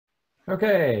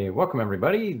Okay, welcome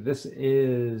everybody. This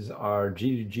is our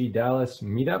G2G Dallas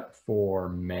meetup for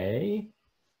May.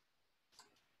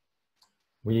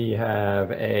 We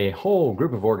have a whole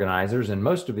group of organizers, and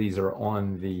most of these are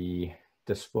on the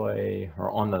display or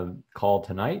on the call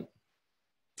tonight.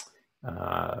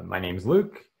 My name's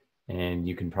Luke, and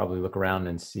you can probably look around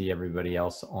and see everybody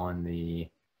else on the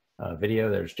video.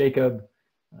 There's Jacob,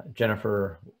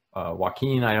 Jennifer,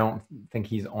 Joaquin, I don't think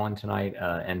he's on tonight,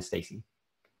 and Stacy.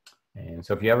 And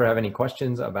so if you ever have any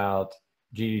questions about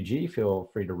G2G, feel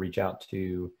free to reach out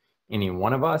to any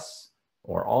one of us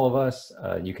or all of us.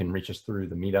 You can reach us through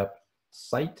the meetup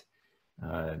site.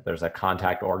 There's a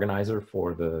contact organizer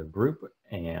for the group,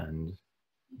 and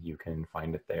you can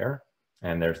find it there.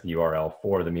 And there's the URL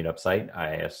for the meetup site.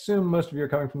 I assume most of you are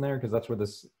coming from there because that's where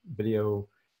this video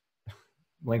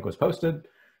link was posted.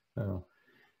 So,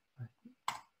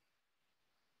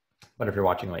 but if you're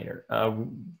watching later,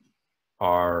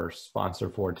 our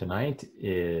sponsor for tonight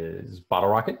is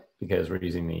BottleRocket, because we're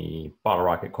using the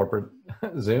BottleRocket corporate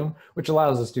Zoom, which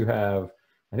allows us to have,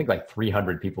 I think, like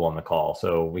 300 people on the call.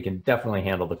 So we can definitely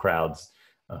handle the crowds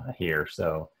here.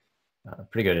 So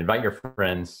pretty good. Invite your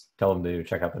friends, tell them to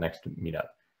check out the next meetup.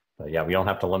 But yeah, we don't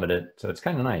have to limit it. So it's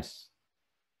kind of nice.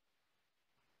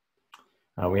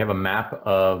 We have a map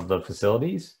of the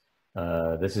facilities.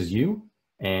 This is you,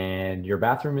 and your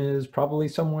bathroom is probably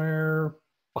somewhere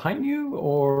behind you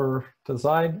or to the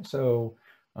side, so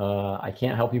I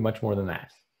can't help you much more than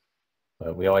that.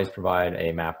 But we always provide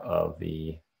a map of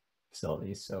the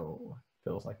facilities, so it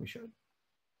feels like we should.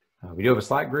 We do have a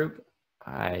Slack group.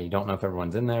 I don't know if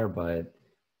everyone's in there, but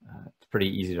it's pretty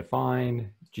easy to find.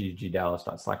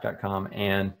 ggdallas.slack.com,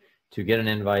 and to get an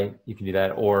invite, you can do that,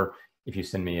 or if you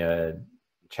send me a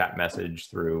chat message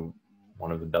through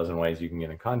one of the dozen ways you can get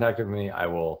in contact with me, I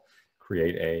will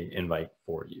create an invite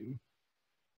for you.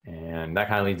 And that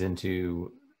kind of leads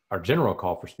into our general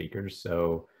call for speakers.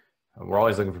 So we're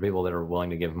always looking for people that are willing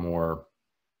to give more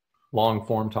long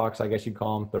form talks, I guess you'd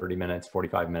call them, 30 minutes,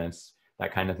 45 minutes,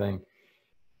 that kind of thing.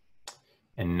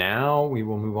 And now we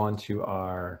will move on to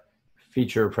our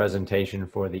feature presentation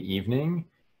for the evening.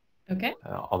 Okay.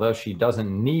 Although she doesn't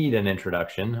need an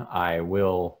introduction, I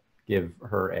will give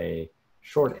her a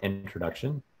short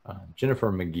introduction.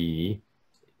 Jennifer McGee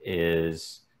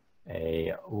is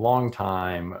a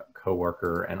longtime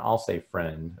coworker, and I'll say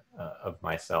friend of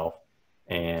myself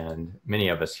and many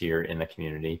of us here in the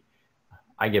community.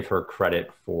 I give her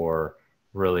credit for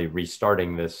really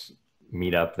restarting this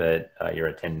meetup that you're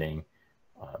attending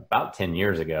about 10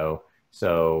 years ago.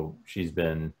 So she's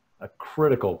been a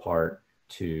critical part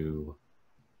to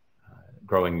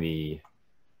growing the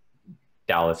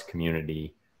Dallas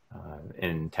community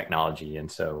in technology.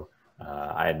 And so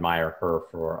I admire her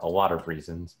for a lot of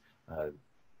reasons.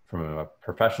 From a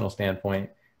professional standpoint,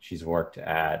 she's worked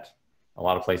at a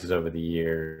lot of places over the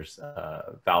years,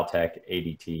 Valtech,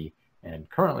 ADT, and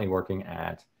currently working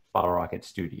at BottleRocket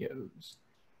Studios.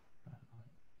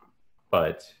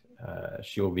 But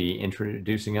she will be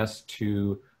introducing us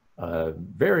to a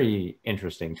very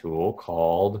interesting tool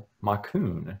called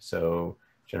Mockoon. So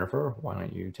Jennifer, why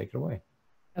don't you take it away?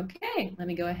 Okay, let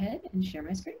me go ahead and share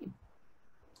my screen.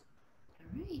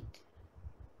 All right.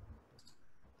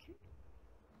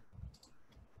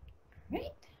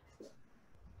 Right.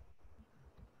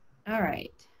 All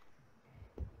right.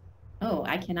 Oh,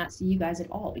 I cannot see you guys at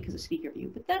all because of speaker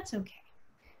view, but that's okay.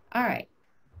 All right.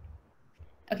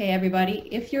 Okay, everybody,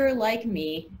 if you're like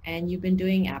me and you've been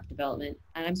doing app development,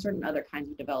 and I'm certain other kinds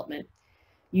of development,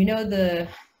 you know the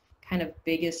kind of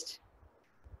biggest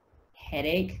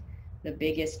headache, the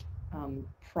biggest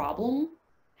problem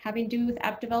having to do with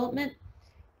app development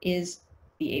is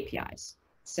the APIs.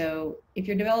 So if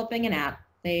you're developing an app,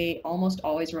 they almost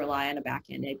always rely on a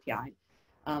backend API,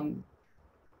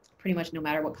 pretty much no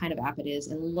matter what kind of app it is,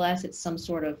 unless it's some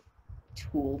sort of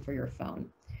tool for your phone.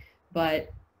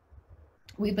 But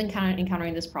we've been kind of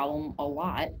encountering this problem a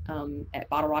lot at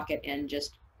BottleRocket and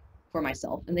just for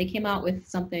myself. And they came out with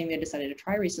something they decided to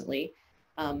try recently,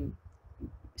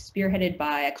 spearheaded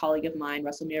by a colleague of mine,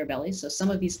 Russell Mirabelli. So some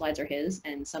of these slides are his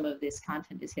and some of this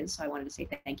content is his. So I wanted to say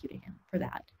thank you to him for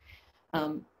that.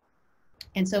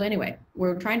 And so anyway,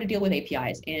 we're trying to deal with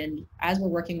APIs, and as we're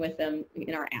working with them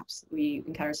in our apps, we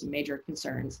encounter some major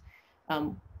concerns.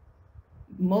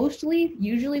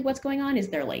 Usually what's going on is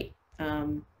they're late.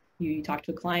 You talk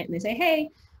to a client and they say, hey,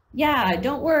 yeah,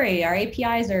 don't worry, our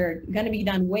APIs are going to be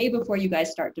done way before you guys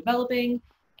start developing.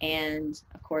 And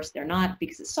of course they're not,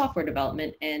 because it's software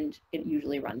development and it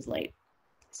usually runs late.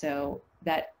 So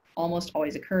that almost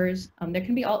always occurs. There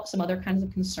can be some other kinds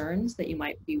of concerns that you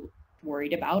might be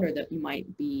worried about or that you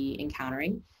might be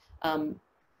encountering.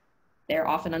 They're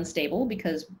often unstable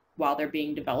because while they're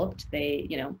being developed, they,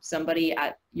 you know, somebody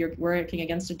at, you're working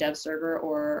against a dev server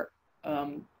or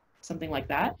something like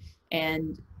that.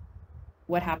 And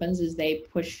what happens is they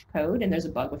push code and there's a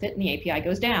bug with it and the API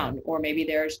goes down, or maybe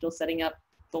they're still setting up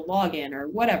the login or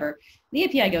whatever. The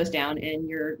API goes down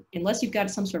and unless you've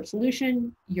got some sort of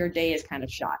solution, your day is kind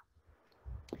of shot.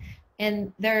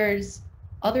 And there's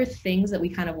other things that we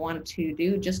kind of want to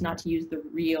do, just not to use the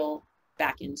real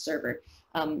backend server.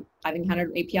 I've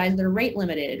encountered APIs that are rate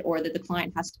limited or that the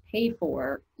client has to pay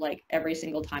for like every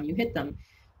single time you hit them.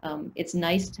 It's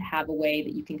nice to have a way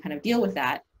that you can kind of deal with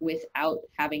that without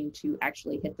having to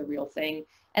actually hit the real thing.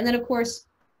 And then of course,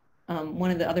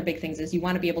 one of the other big things is you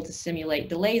want to be able to simulate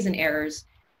delays and errors.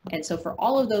 And so for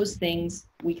all of those things,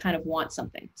 we kind of want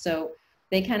something. So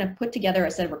they kind of put together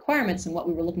a set of requirements and what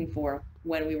we were looking for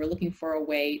when we were looking for a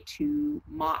way to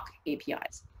mock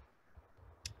APIs.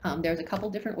 There's a couple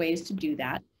different ways to do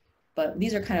that, but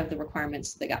these are kind of the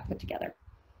requirements that got put together.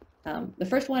 The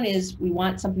first one is we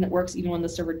want something that works even when the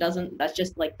server doesn't. That's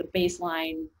just like the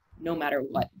baseline, no matter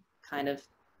what kind of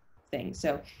thing.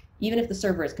 So even if the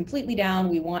server is completely down,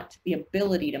 we want the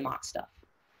ability to mock stuff.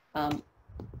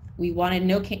 We wanted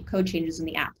no code changes in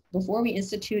the app. Before we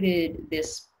instituted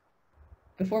this,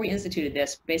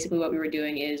 basically what we were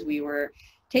doing is we were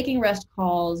taking REST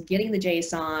calls, getting the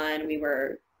JSON, we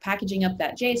were packaging up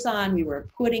that JSON, we were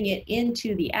putting it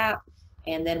into the app,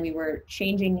 and then we were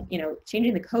changing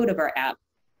the code of our app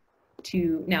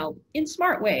to, now in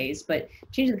smart ways, but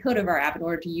changing the code of our app in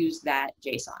order to use that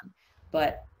JSON.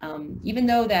 But even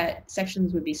though that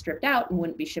sections would be stripped out and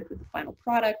wouldn't be shipped with the final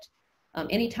product,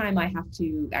 anytime I have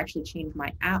to actually change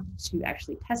my app to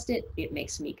actually test it, it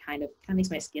makes me kind of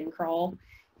makes my skin crawl.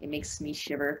 It makes me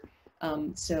shiver.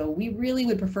 So we really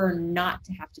would prefer not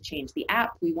to have to change the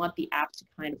app. We want the app to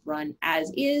kind of run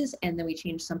as is, and then we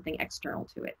change something external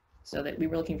to it. So that we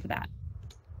were looking for that.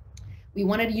 We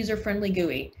wanted a user-friendly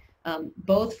GUI,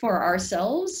 both for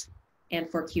ourselves and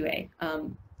for QA.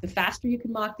 The faster you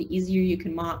can mock, the easier you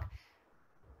can mock.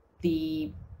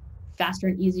 The faster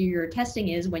and easier your testing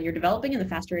is when you're developing, and the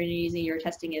faster and easier your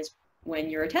testing is when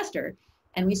you're a tester.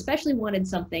 And we especially wanted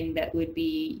something that would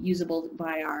be usable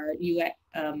by our UX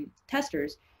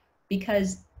testers,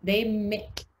 because a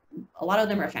lot of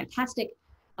them are fantastic.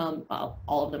 All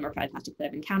of them are fantastic that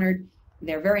I've encountered.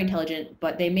 They're very intelligent,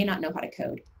 but they may not know how to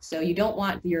code. So you don't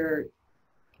want to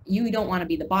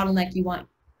be the bottleneck. You want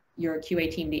your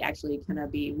QA team to actually kind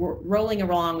of be rolling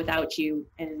along without you,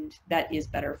 and that is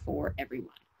better for everyone.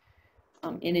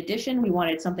 In addition, we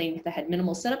wanted something that had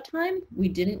minimal setup time. We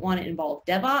didn't want to involve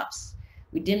DevOps.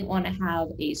 We didn't want to have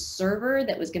a server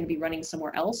that was going to be running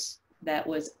somewhere else. That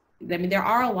was, I mean, there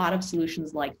are a lot of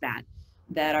solutions like that,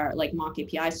 that are like mock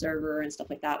API server and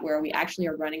stuff like that, where we actually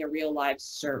are running a real live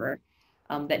server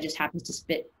that just happens to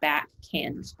spit back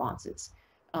canned responses.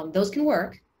 Those can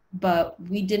work, but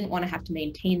we didn't want to have to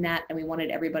maintain that, and we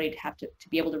wanted everybody to have to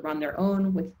be able to run their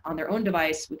own on their own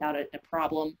device without a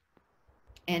problem,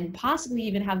 and possibly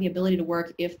even have the ability to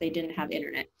work if they didn't have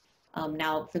internet.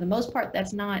 Now, for the most part,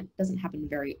 doesn't happen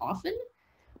very often,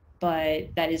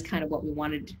 but that is kind of what we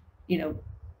wanted,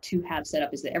 to have set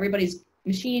up, is that everybody's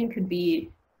machine could be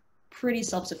pretty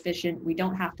self-sufficient. We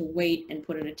don't have to wait and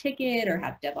put in a ticket or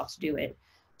have DevOps do it.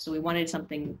 So we wanted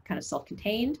something kind of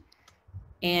self-contained,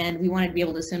 and we wanted to be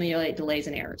able to simulate delays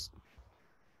and errors.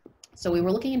 So we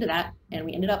were looking into that, and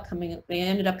we ended up coming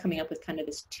up with kind of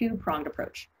this two-pronged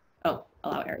approach. Oh,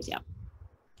 allow errors, yeah.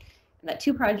 And that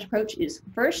two-pronged approach is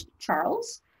first,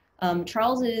 Charles.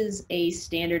 Charles is a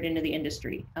standard into the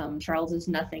industry. Charles is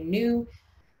nothing new.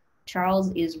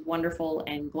 Charles is wonderful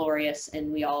and glorious,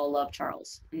 and we all love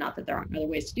Charles. Not that there aren't other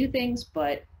ways to do things,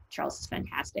 but Charles is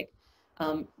fantastic.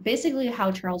 Basically,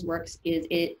 how Charles works is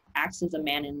it acts as a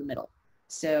man in the middle.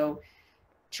 So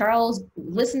Charles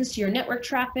listens to your network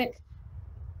traffic,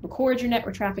 records your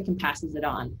network traffic, and passes it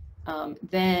on.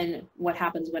 Then what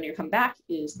happens when you come back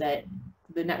is that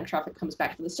the network traffic comes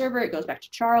back to the server, it goes back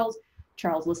to Charles.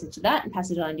 Charles listens to that and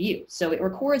passes it on to you. So it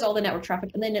records all the network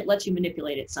traffic, and then it lets you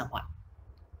manipulate it somewhat.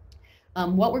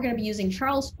 What we're going to be using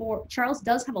Charles for, Charles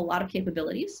does have a lot of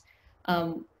capabilities.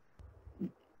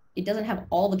 It doesn't have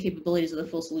all the capabilities of the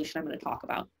full solution I'm going to talk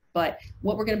about, but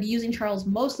what we're going to be using Charles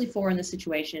mostly for in this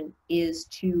situation is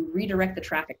to redirect the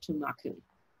traffic to Mockoon.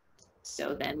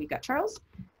 So then we've got Charles,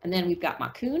 and then we've got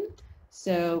Mockoon.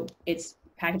 So it's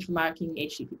packaged for mocking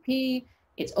HTTP.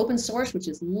 It's open source, which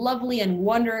is lovely and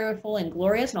wonderful and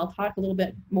glorious, and I'll talk a little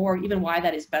bit more even why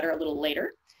that is better a little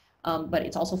later. But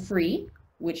it's also free,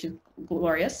 which is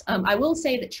glorious. I will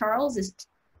say that Charles is,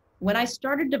 when I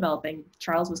started developing,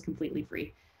 Charles was completely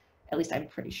free. At least I'm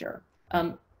pretty sure.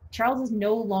 Charles is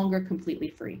no longer completely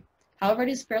free. However, it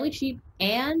is fairly cheap,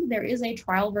 and there is a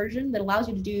trial version that allows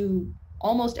you to do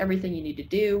almost everything you need to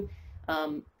do.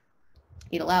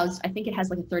 It allows, I think it has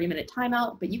like a 30-minute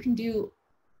timeout, but you can do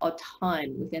a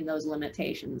ton within those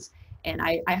limitations. And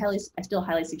I still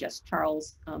highly suggest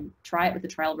Charles try it with the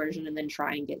trial version and then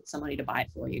try and get somebody to buy it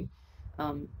for you.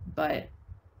 But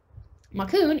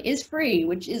Mockoon is free,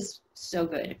 which is so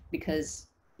good because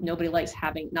nobody likes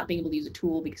not being able to use a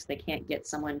tool because they can't get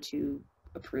someone to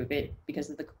approve it because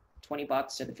of the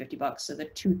 $20 or the $50 or the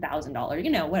 $2,000, you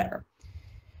know, whatever.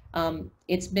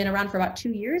 It's been around for about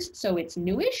 2 years, so it's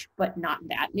newish, but not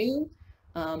that new.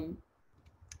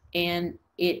 And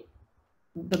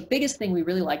the biggest thing we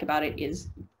really like about it is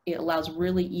it allows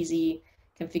really easy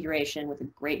configuration with a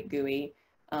great GUI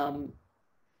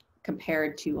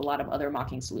compared to a lot of other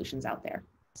mocking solutions out there.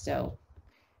 So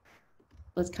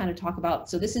let's kind of talk about,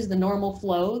 so this is the normal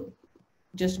flow,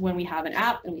 just when we have an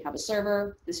app and we have a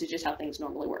server, this is just how things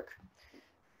normally work.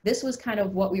 This was kind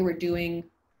of what we were doing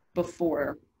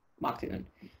before Mockoon.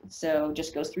 So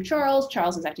just goes through Charles.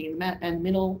 Charles is acting in the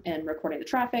middle and recording the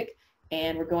traffic,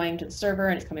 and we're going to the server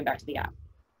and it's coming back to the app.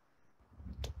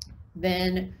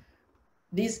 Then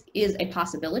this is a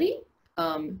possibility.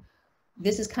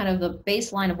 This is kind of the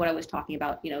baseline of what I was talking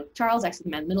about. You know, Charles acts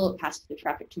in the middle, it passes the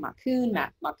traffic to Mockoon.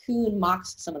 Mockoon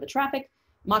mocks some of the traffic,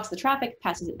 mocks the traffic,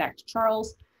 passes it back to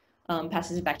Charles,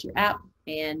 passes it back to your app,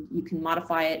 and you can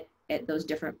modify it at those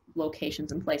different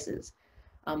locations and places.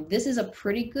 This is a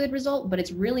pretty good result, but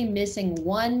it's really missing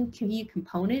one key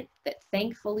component that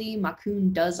thankfully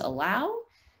Mockoon does allow.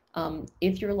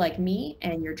 If you're like me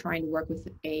and you're trying to work with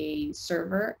a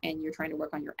server and you're trying to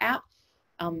work on your app,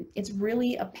 it's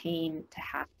really a pain to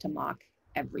have to mock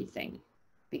everything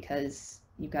because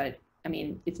you've got to, I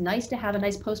mean, it's nice to have a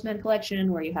nice Postman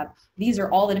collection where you have, these are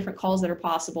all the different calls that are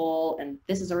possible and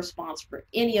this is a response for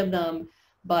any of them.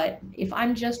 But if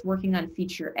I'm just working on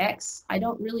feature X, I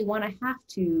don't really want to have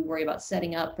to worry about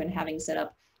setting up and having set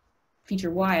up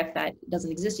feature Y if that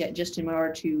doesn't exist yet, just in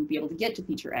order to be able to get to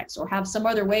feature X or have some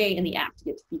other way in the app to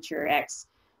get to feature X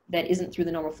that isn't through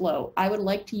the normal flow. I would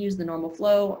like to use the normal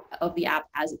flow of the app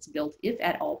as it's built, if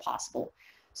at all possible.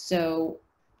 So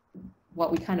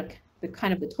what we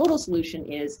the total solution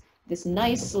is this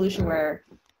nice solution where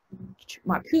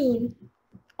Mockoon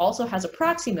also has a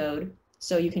proxy mode.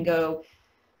 So you can go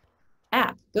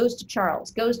app, goes to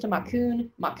Charles, goes to Mockoon.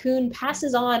 Mockoon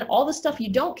passes on all the stuff you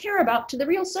don't care about to the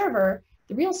real server.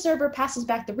 The real server passes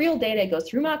back the real data. It goes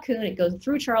through Mockoon, it goes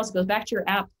through Charles, it goes back to your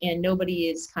app, and nobody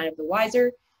is kind of the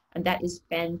wiser. And that is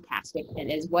fantastic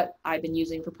and is what I've been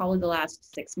using for probably the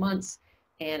last 6 months,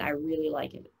 and I really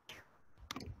like it.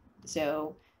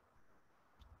 So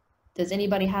does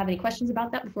anybody have any questions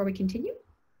about that before we continue?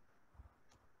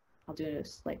 I'll do a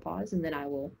slight pause and then I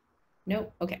will,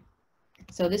 nope, okay.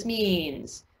 So this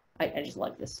means, I just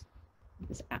like this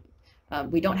app.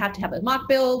 We don't have to have a mock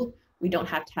build. We don't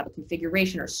have to have a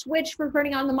configuration or switch for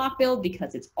turning on the mock build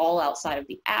because it's all outside of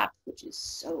the app, which is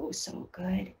so, so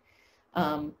good.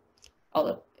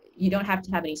 Although you don't have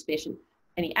to have any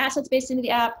assets based into the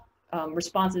app.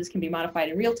 Responses can be modified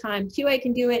in real time. QA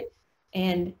can do it,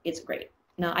 and it's great.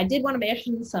 Now, I did want to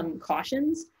mention some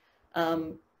cautions.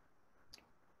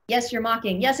 Yes, you're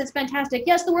mocking. Yes, it's fantastic.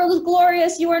 Yes, the world is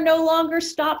glorious. You are no longer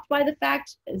stopped by the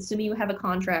fact, assuming you have a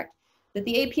contract, that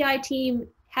the API team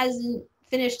hasn't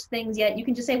finished things yet. You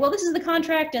can just say, well, this is the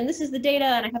contract, and this is the data,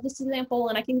 and I have this example,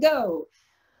 and I can go.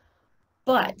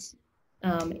 But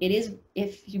it is,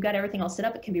 if you've got everything all set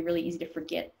up, it can be really easy to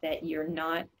forget that you're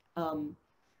not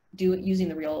using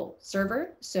the real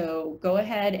server. So go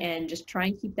ahead and just try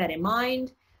and keep that in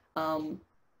mind. You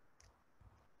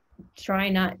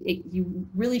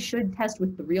really should test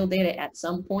with the real data at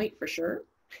some point for sure.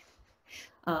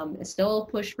 Still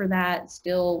push for that,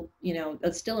 still, you know,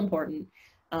 that's still important.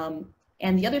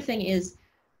 And the other thing is,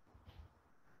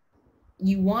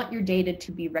 you want your data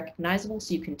to be recognizable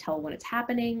so you can tell when it's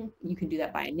happening. You can do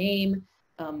that by a name.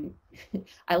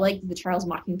 I like the Charles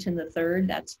Mockington III,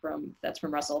 that's from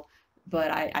Russell, but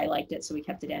I liked it, so we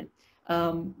kept it in.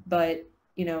 But,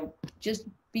 you know, just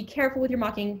be careful with your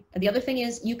mocking. The other thing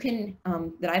is you can,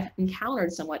 that I've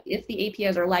encountered somewhat, if the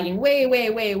APIs are lagging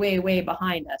way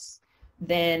behind us,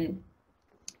 then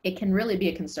it can really be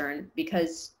a concern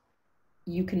because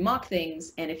you can mock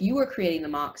things, and if you are creating the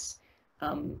mocks,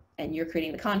 and you're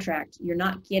creating the contract, you're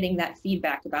not getting that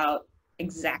feedback about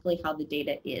exactly how the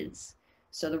data is.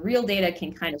 So the real data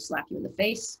can kind of slap you in the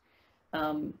face,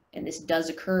 and this does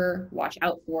occur, watch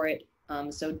out for it.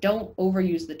 So don't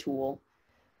overuse the tool,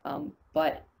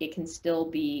 but it can still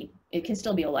be a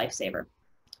lifesaver.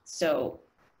 So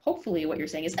hopefully what you're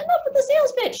saying is, enough with the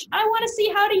sales pitch. I want to see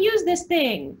how to use this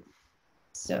thing.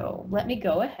 So let me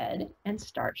go ahead and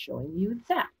start showing you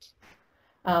that.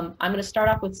 I'm going to start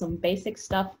off with some basic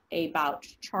stuff about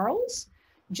Charles,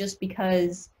 just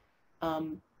because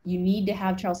you need to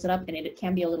have Charles set up, and it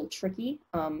can be a little tricky.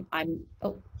 Oh,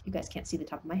 you guys can't see the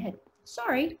top of my head.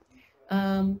 Sorry.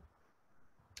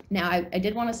 Now, I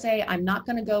did want to say I'm not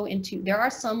going to go into, there are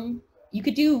some, you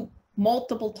could do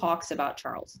multiple talks about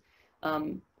Charles.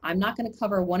 I'm not going to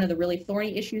cover one of the really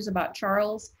thorny issues about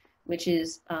Charles, which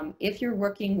is if you're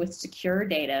working with secure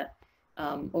data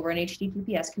over an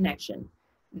HTTPS connection,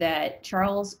 that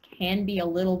Charles can be a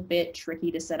little bit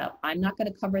tricky to set up. I'm not going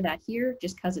to cover that here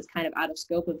just because it's kind of out of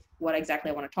scope of what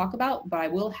exactly I want to talk about, but I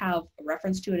will have a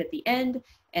reference to it at the end.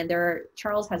 And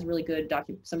Charles has really good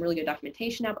some really good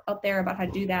documentation up there about how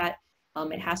to do that.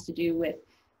 It has to do with,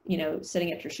 you know,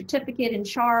 setting up your certificate in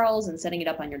Charles and setting it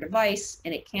up on your device,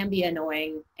 and it can be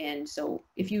annoying. And so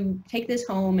if you take this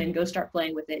home and go start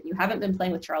playing with it, you haven't been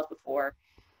playing with Charles before,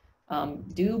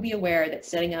 do be aware that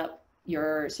setting up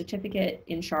your certificate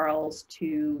in Charles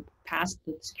to pass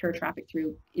the secure traffic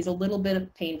through is a little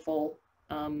bit painful.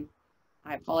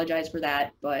 I apologize for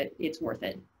that, but it's worth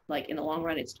it. Like in the long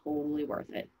run, it's totally worth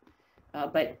it.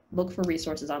 But look for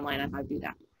resources online on how to do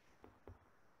that.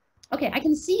 Okay, I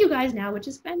can see you guys now, which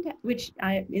is fantastic, which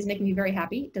is making me very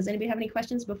happy. Does anybody have any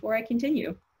questions before I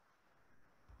continue?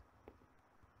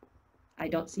 I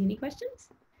don't see any questions,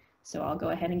 so I'll go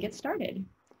ahead and get started.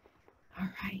 All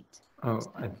right. Oh,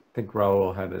 I think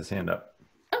Raul had his hand up.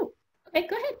 Oh, okay,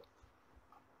 go ahead.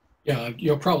 Yeah,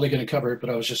 you're probably going to cover it, but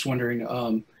I was just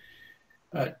wondering,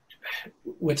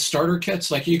 with starter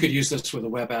kits, like you could use this with a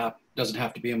web app, doesn't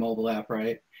have to be a mobile app,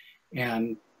 right?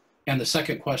 And the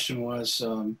second question was,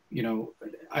 you know,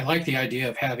 I like the idea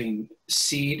of having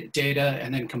seed data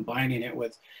and then combining it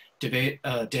with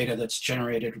data that's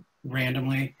generated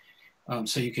randomly,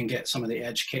 so you can get some of the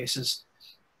edge cases.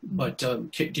 But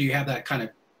do you have that kind of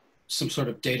some sort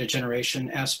of data generation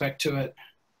aspect to it?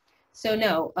 So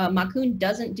no, Mockoon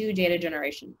doesn't do data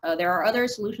generation. There are other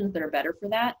solutions that are better for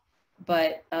that,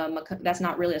 but that's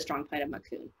not really a strong point of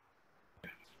Mockoon.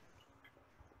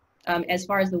 As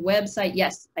far as the website,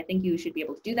 yes, I think you should be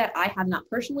able to do that. I have not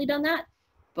personally done that,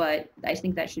 but I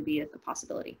think that should be a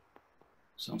possibility.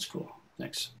 Sounds cool.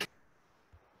 Thanks.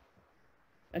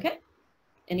 Okay.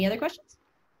 Any other questions?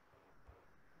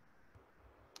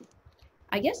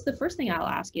 I guess the first thing I'll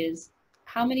ask is,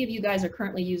 how many of you guys are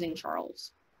currently using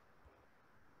Charles?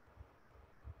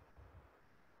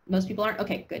 Most people aren't?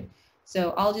 Okay, good.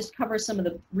 So I'll just cover some of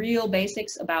the real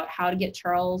basics about how to get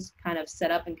Charles kind of set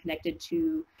up and connected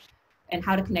to, and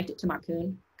how to connect it to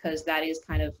Mockoon, because that is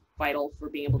kind of vital for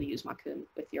being able to use Mockoon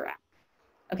with your app.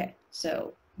 Okay,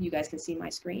 so you guys can see my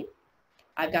screen.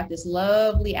 I've got this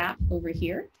lovely app over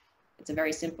here. It's a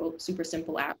very simple, super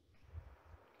simple app.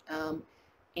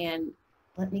 And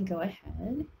let me go ahead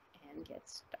and get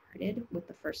started with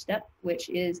the first step, which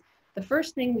is the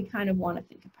first thing we kind of want to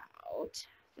think about. Just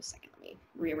a second, let me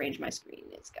rearrange my screen.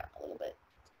 It's got a little bit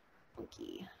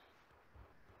funky.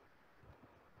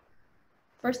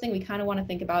 First thing we kind of want to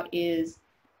think about is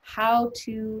how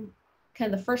to,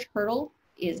 kind of the first hurdle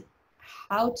is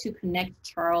how to connect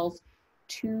Charles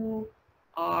to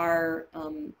our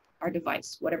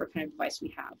device, whatever kind of device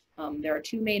we have. There are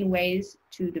two main ways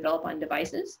to develop on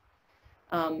devices.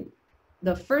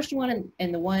 The first one,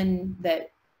 and the one that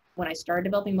when I started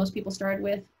developing, most people started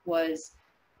with, was,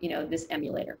 you know, this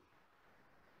emulator.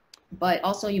 But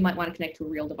also you might want to connect to a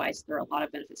real device. There are a lot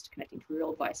of benefits to connecting to a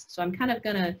real device. So I'm kind of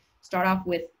going to start off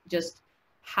with just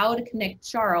how to connect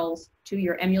Charles to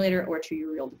your emulator or to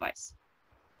your real device.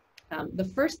 The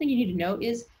first thing you need to know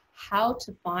is how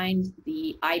to find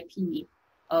the IP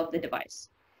of the device.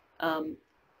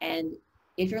 And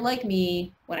if you're like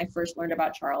me, when I first learned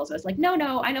about Charles, I was like, no,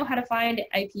 I know how to find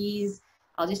IPs.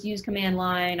 I'll just use command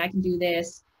line. I can do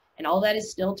this. And all that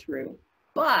is still true.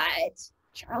 But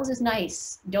Charles is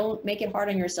nice. Don't make it hard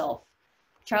on yourself.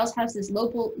 Charles has this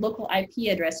local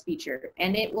IP address feature,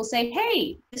 and it will say,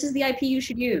 hey, this is the IP you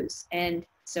should use. And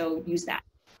so use that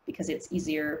because it's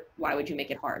easier. Why would you make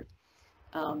it hard?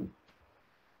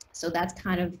 So that's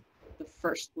kind of the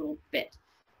first little bit.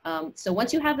 So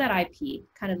once you have that IP,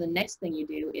 kind of the next thing you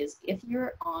do is, if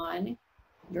you're on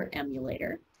your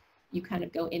emulator, you kind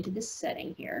of go into this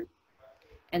setting here,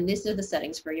 and these are the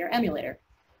settings for your emulator.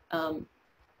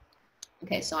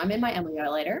 Okay, so I'm in my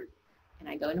emulator, and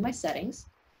I go into my settings,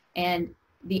 and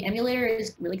the emulator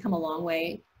has really come a long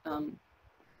way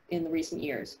in the recent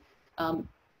years.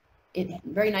 It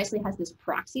very nicely has this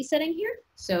proxy setting here.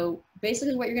 So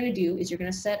basically what you're going to do is you're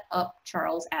going to set up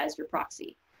Charles as your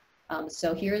proxy.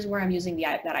 So here's where I'm using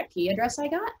that IP address I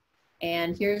got.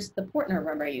 And here's the port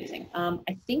number I'm using.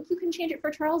 I think you can change it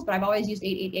for Charles, but I've always used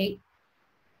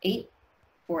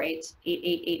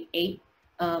 888-8888.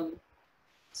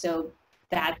 So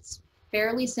that's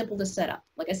fairly simple to set up.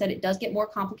 Like I said, it does get more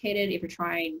complicated if you're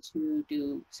trying to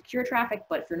do secure traffic,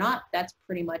 but if you're not, that's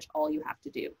pretty much all you have to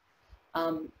do.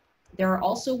 There are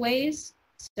also ways,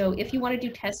 so if you want to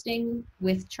do testing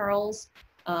with Charles,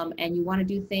 and you want to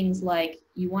do things like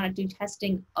you want to do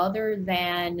testing other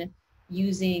than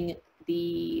using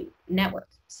the network.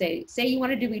 Say you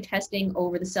want to do testing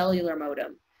over the cellular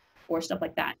modem or stuff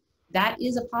like that. That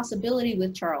is a possibility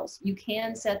with Charles. You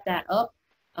can set that up.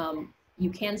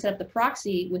 You can set up the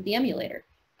proxy with the emulator,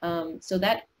 so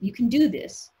that you can do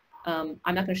this. I'm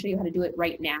not going to show you how to do it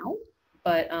right now,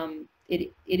 but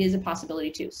it is a possibility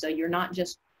too. So you're not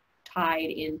just tied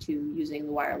into using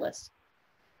the wireless.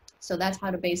 So that's how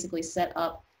to basically set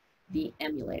up the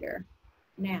emulator.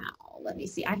 Now, let me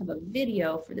see. I have a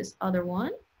video for this other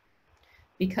one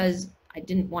because I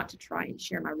didn't want to try and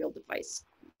share my real device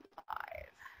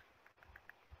live.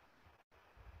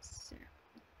 So,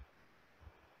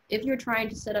 if you're trying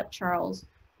to set up Charles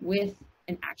with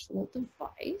an actual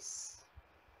device,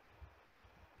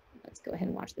 let's go ahead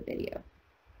and watch the video.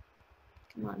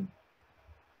 Come on.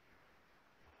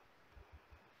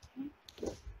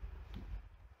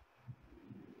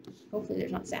 Hopefully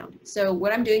there's not sound. So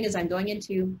what I'm doing is I'm going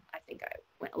into, I think I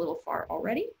went a little far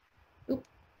already. Oop.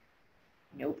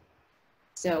 Nope.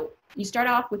 So you start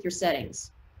off with your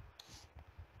settings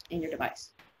in your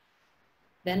device.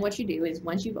 Then what you do is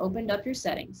once you've opened up your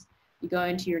settings, you go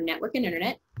into your network and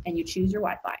internet and you choose your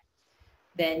Wi-Fi.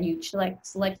 Then you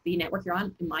select the network you're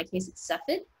on. In my case, it's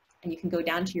Cepheid, and you can go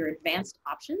down to your advanced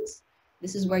options.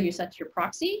 This is where you set your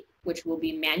proxy, which will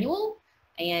be manual,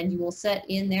 and you will set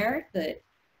in there the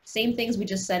same things we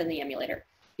just said in the emulator.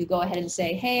 You go ahead and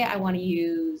say, hey, I want to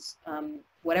use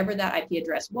whatever that IP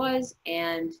address was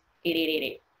and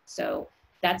 8888. So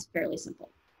that's fairly simple.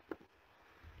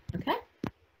 Okay.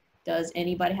 Does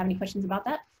anybody have any questions about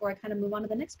that before I kind of move on to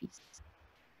the next piece?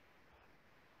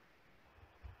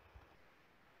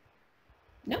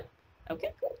 No?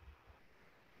 Okay, cool.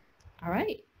 All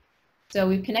right. So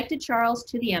we've connected Charles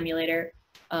to the emulator.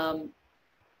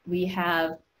 We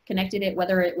have connected it,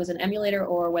 whether it was an emulator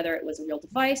or whether it was a real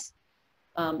device.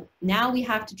 Now we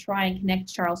have to try and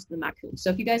connect Charles to the Mockoon. So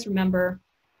if you guys remember,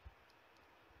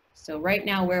 so right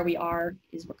now where we are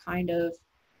is we're kind of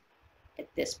at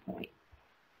this point.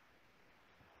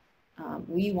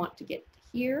 We want to get to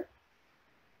here.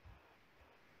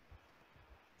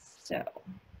 So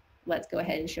let's go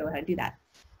ahead and show how to do that.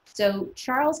 So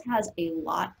Charles has a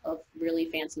lot of really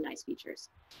fancy, nice features.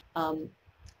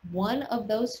 One of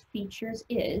those features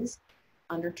is,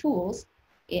 under Tools,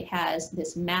 it has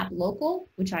this Map Local,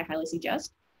 which I highly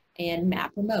suggest, and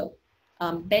Map Remote.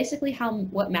 Basically,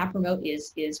 what Map Remote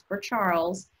is for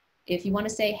Charles, if you want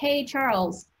to say, hey,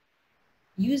 Charles,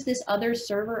 use this other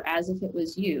server as if it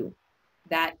was you,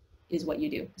 that is what you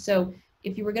do. So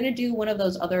if you were going to do one of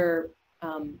those other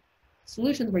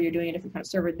solutions where you're doing a different kind of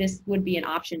server, this would be an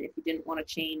option if you didn't want to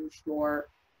change your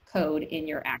code in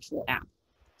your actual app.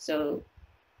 So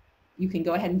you can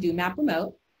go ahead and do Map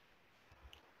Remote,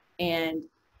 and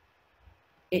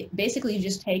it basically you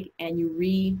just take and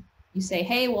you say,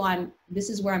 hey, well, this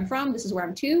is where I'm from, this is where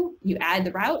I'm to, you add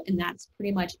the route, and that's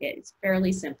pretty much it. It's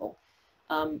fairly simple.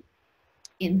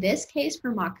 In this case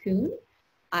for Mockoon,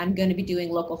 I'm going to be doing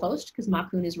localhost because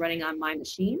Mockoon is running on my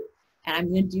machine, and I'm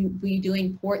going to be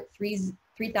doing port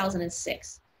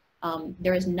 3006.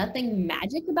 There is nothing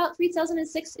magic about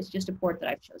 3006, it's just a port that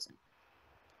I've chosen.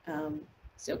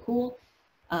 So cool.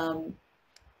 Let's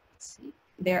see.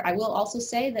 I will also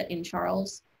say that in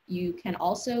Charles, you can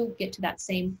also get to that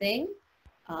same thing.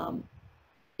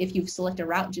 If you select a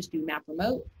route, just do Map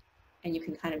Remote, and you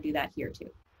can kind of do that here too.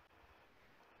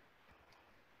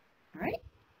 All right.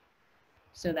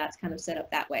 So that's kind of set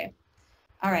up that way.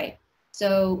 All right.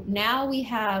 So now we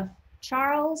have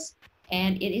Charles,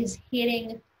 and it is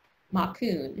hitting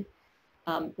Mockoon.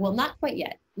 Well, not quite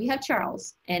yet. We have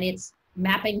Charles, and it's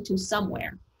mapping to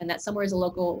somewhere, and that somewhere is a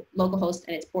local host,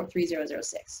 and it's port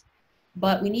 3006.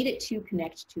 But we need it to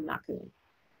connect to Mockoon.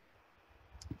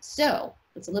 So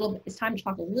it's time to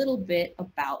talk a little bit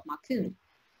about Mockoon.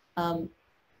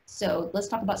 So let's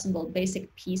talk about some of the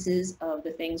basic pieces of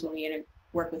the things when we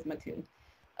work with Mockoon.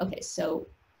 Okay, so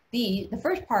the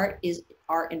first part is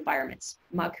our environments.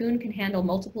 Mockoon can handle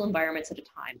multiple environments at a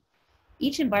time.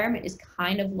 Each environment is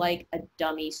kind of like a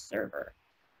dummy server.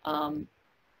 I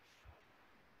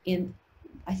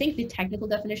think the technical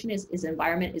definition is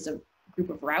environment is a group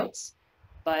of routes.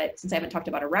 but since I haven't talked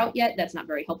about a route yet, that's not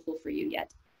very helpful for you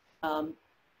yet.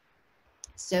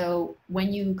 So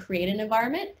when you create an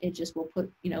environment, it just will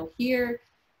put, you know, here,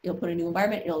 you'll put a new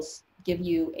environment, it'll give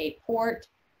you a port,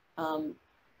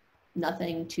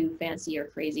 nothing too fancy or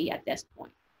crazy at this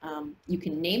point. You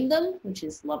can name them, which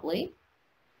is lovely.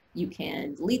 You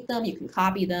can delete them, you can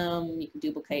copy them, you can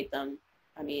duplicate them.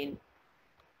 I mean,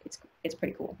 it's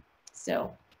pretty cool.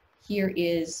 So here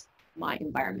is my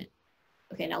environment.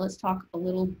 Okay, now let's talk a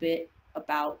little bit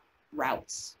about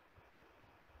routes.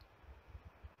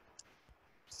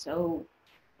 So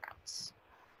routes.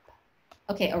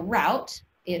 Okay, a route,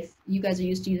 if you guys are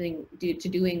used to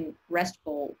doing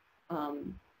RESTful,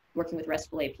 working with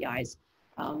RESTful APIs,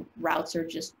 routes are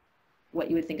just what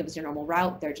you would think of as your normal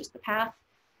route. They're just the path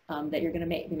that you're going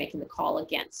to be making the call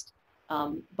against.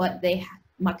 But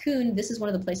Mockoon, this is one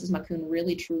of the places Mockoon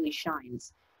really truly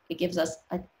shines. It gives us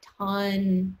a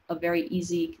ton of very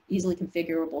easily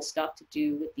configurable stuff to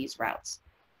do with these routes.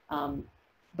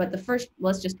 But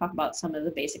let's just talk about some of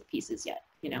the basic pieces yet.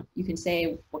 You know, you can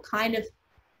say what kind of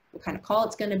call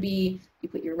it's going to be. You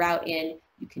put your route in.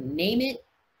 You can name it.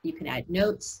 You can add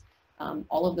notes.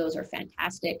 All of those are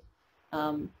fantastic.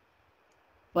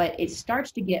 But it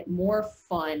starts to get more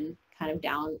fun kind of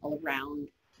down around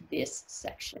this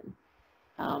section.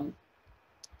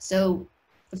 So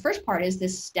the first part is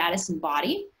this status and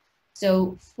body.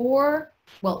 So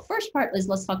first part is,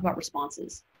 let's talk about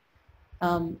responses.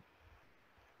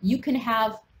 You can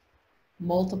have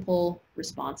multiple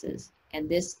responses, and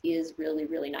this is really,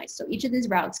 really nice. So each of these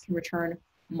routes can return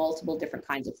multiple different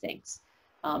kinds of things.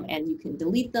 And you can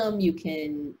delete them, you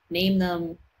can name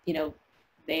them, you know,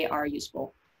 they are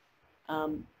useful.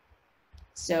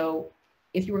 So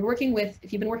if you've been working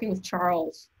with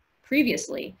Charles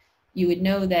previously, you would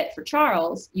know that for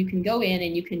Charles, you can go in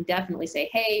and you can definitely say,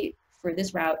 hey, for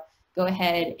this route, go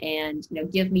ahead and, you know,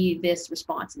 give me this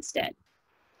response instead.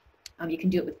 You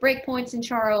can do it with breakpoints in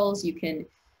Charles. You can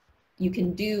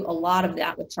do a lot of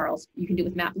that with Charles. You can do it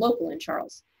with map local in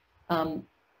Charles.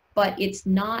 But it's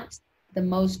not the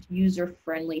most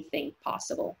user-friendly thing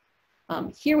possible.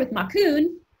 Here with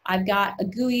Mockoon, I've got a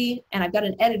GUI and I've got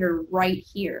an editor right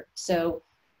here. So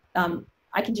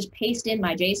I can just paste in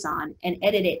my JSON and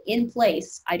edit it in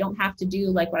place. I don't have to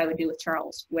do like what I would do with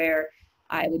Charles, where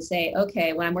I would say,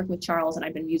 okay, when I'm working with Charles and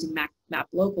I've been using map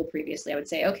local previously, I would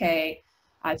say, okay,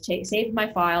 I've saved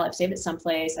my file, I've saved it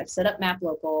someplace, I've set up map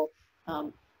local.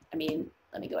 I mean,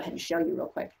 let me go ahead and show you real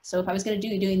quick. So if I was going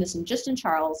to doing this just in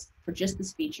Charles for just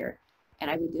this feature, and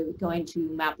I would be going to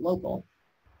map local,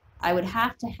 I'd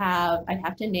have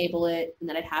to enable it, and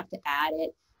then I'd have to add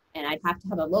it, and I'd have to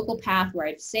have a local path where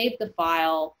I'd save the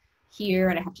file here,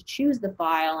 and I have to choose the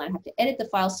file, and I have to edit the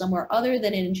file somewhere other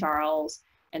than in Charles,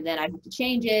 and then I'd have to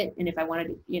change it, and if I wanted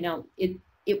to, you know,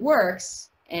 it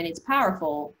works, and it's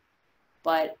powerful,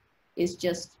 but it's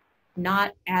just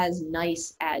not as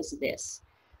nice as this.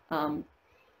 In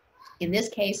this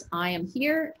case, I am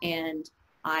here, and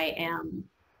I am,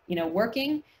 you know,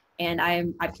 working, and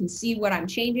I can see what I'm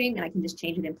changing, and I can just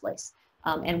change it in place.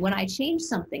 And when I change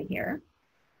something here,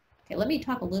 okay, let me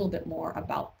talk a little bit more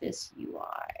about this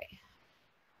UI.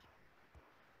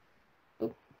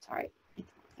 Oh, sorry.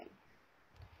 Okay.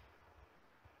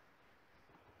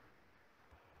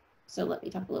 So let me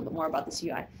talk a little bit more about this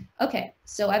UI. Okay,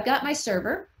 so I've got my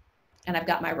server, and I've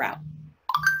got my route.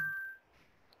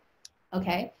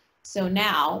 Okay, so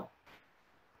now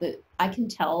I can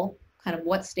tell kind of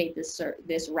what state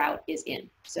this route is in.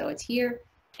 So it's here,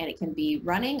 and it can be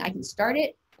running. I can start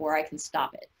it, or I can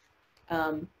stop it.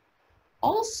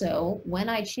 Also, when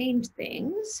I change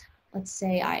things, let's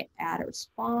say I add a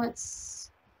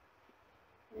response,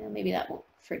 maybe that won't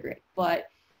trigger it, but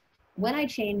when I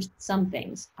change some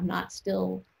things, I'm not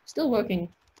still learning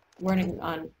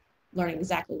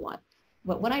exactly what,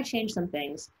 but when I change some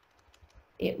things,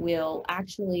 it will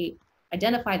actually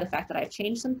identify the fact that I've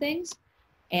changed some things,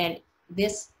 and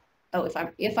this, oh,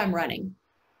 if I'm running,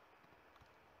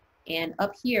 and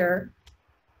up here,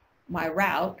 my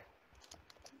route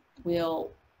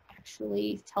will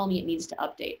actually tell me it needs to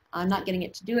update. I'm not getting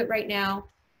it to do it right now,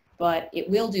 but it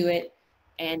will do it,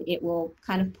 and it will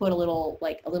kind of put a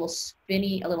little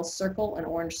spinny, a little circle, an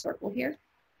orange circle here,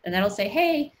 and that'll say,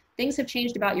 hey, things have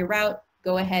changed about your route,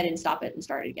 go ahead and stop it and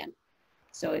start it again.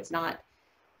 So it's not,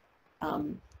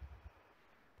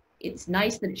 it's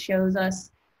nice that it shows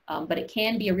us, but it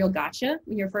can be a real gotcha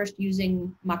when you're first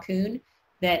using Mockoon,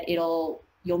 that you'll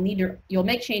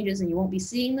make changes and you won't be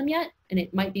seeing them yet, and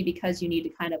it might be because you need to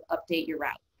kind of update your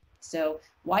route. So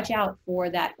watch out for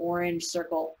that orange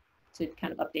circle to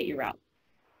kind of update your route.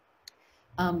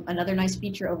 Another nice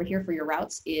feature over here for your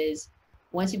routes is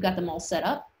Once you've got them all set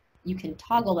up, you can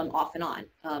toggle them off and on.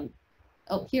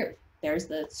 Oh, there's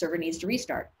the server needs to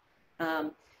restart.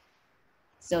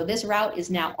 So this route is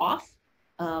now off.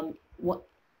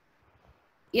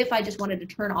 If I just wanted to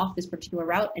turn off this particular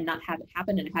route and not have it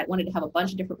happen, and I wanted to have a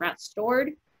bunch of different routes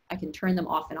stored, I can turn them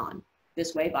off and on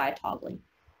this way by toggling.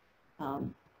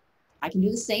 I can do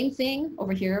the same thing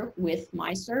over here with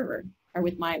my server or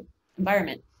with my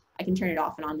environment. I can turn it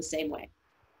off and on the same way.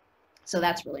 So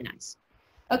that's really nice.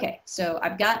 Okay, so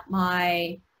I've got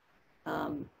my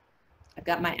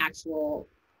actual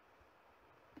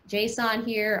JSON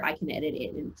here. I can edit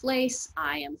it in place.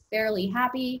 I am fairly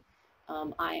happy.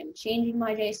 I am changing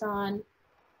my JSON.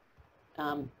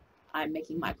 I'm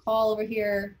making my call over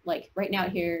here. Like right now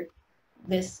here, in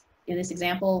this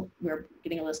example, we're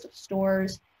getting a list of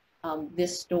stores.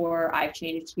 This store I've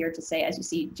changed here to say, as you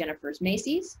see, Jennifer's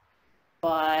Macy's.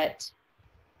 But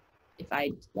if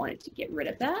I wanted to get rid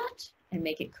of that and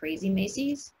make it Crazy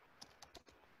Macy's,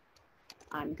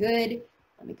 I'm good.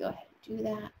 Let me go ahead and do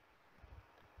that.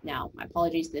 Now, my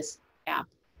apologies, this app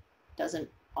doesn't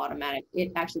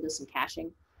it actually does some caching.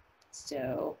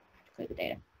 So I have to clear the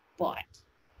data, but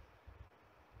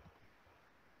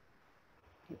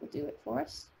it will do it for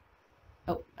us.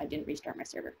 Oh, I didn't restart my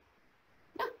server.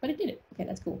 No, but it did it. Okay,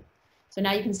 that's cool. So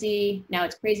now you can see, now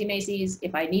it's Crazy Macy's.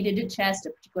 If I needed to test a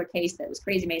particular case that was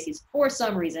Crazy Macy's for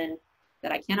some reason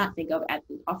that I cannot think of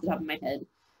off the top of my head,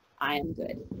 I am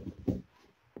good.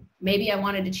 Maybe I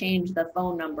wanted to change the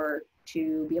phone number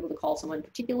to be able to call someone in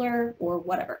particular or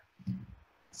whatever.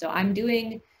 So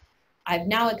I've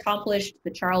now accomplished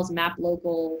the Charles Map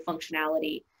Local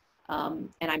functionality, and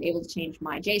I'm able to change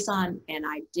my JSON, and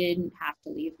I didn't have to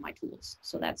leave my tools.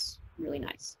 So that's really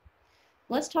nice.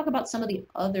 Let's talk about some of the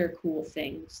other cool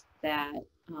things that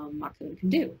Mockoon can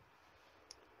do.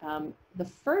 The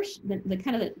first,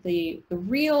 the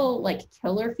real like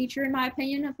killer feature in my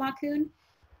opinion of Mockoon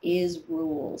is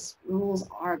rules. Rules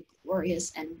are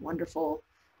glorious and wonderful.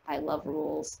 I love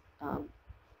rules.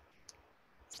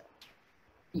 So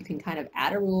you can kind of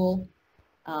add a rule.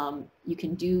 You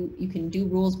can do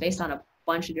rules based on a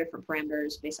bunch of different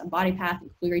parameters based on body path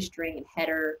and query string and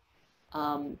header.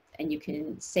 And you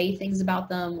can say things about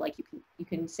them, like you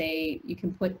can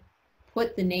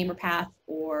put the name or path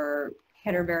or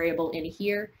header variable in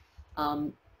here.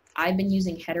 I've been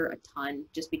using header a ton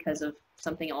just because of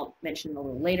something I'll mention a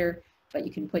little later, but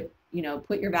you can put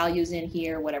your values in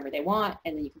here, whatever they want,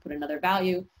 and then you can put another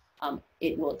value.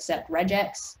 It will accept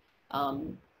regex.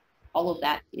 All of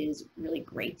that is really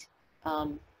great.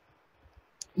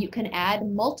 You can add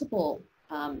multiple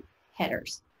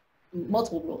headers,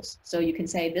 multiple rules. So you can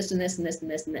say this and this and this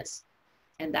and this and this,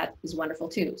 and that is wonderful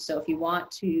too. So if you want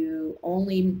to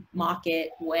only mock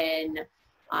it when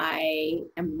I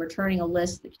am returning a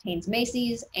list that contains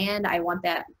Macy's, and I want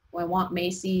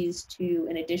Macy's to,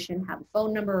 in addition, have a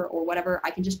phone number or whatever,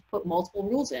 I can just put multiple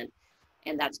rules in,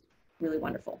 and that's really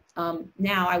wonderful.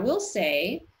 Now I will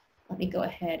say, let me go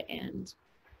ahead and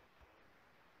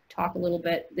talk a little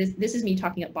bit. This is me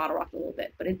talking at BottleRocket a little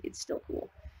bit, but it's still cool.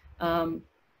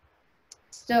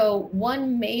 So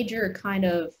one major kind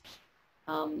of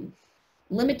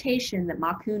limitation that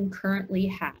Mockoon currently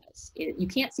has, you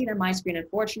can't see it on my screen,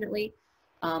 unfortunately,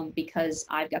 because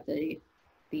I've got the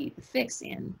fix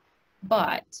in,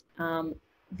 but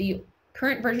the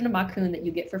current version of Mockoon that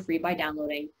you get for free by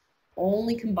downloading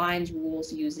only combines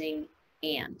rules using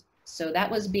and. So that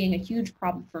was being a huge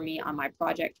problem for me on my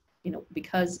project,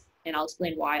 because, and I'll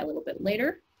explain why a little bit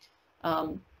later.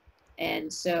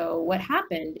 And so what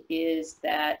happened is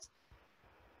that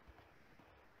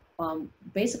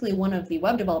basically one of the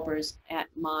web developers at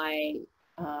my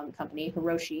company,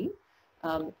 Hiroshi,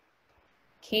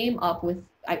 came up with,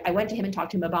 I went to him and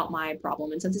talked to him about my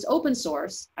problem. And since it's open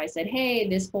source, I said, hey,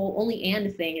 this whole only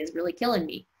and thing is really killing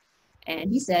me.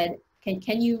 And he said,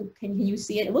 can you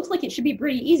see it? It looks like it should be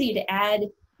pretty easy to add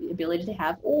the ability to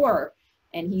have or.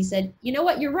 And he said, you know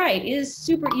what, you're right. It is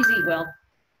super easy. Well,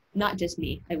 not just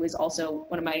me. It was also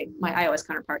one of my iOS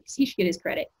counterparts. He should get his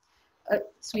credit.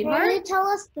 Sweetheart, Can you tell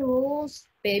us the rules?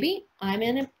 Baby, I'm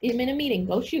in a meeting.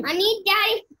 Go shoot. I need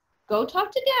Daddy. Go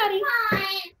talk to Daddy.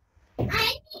 I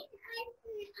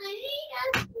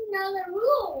need us to know the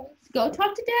rules. Go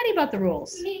talk to Daddy about the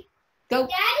rules. Go.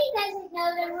 Daddy doesn't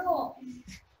know the rules.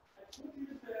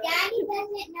 Daddy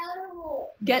doesn't know the rules.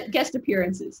 Guest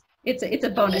appearances. It's a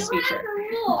bonus feature.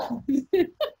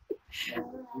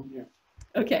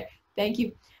 Okay, thank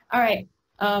you. All right.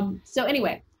 So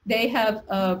anyway, they have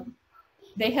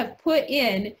put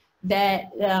in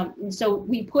that. So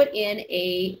we put in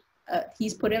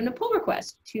he's put in a pull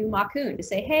request to Mockoon to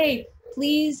say, hey,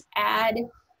 please add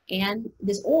and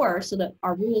this or so that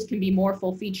our rules can be more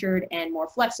full-featured and more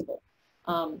flexible.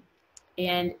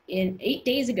 And 8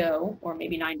 days ago, or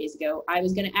maybe 9 days ago, I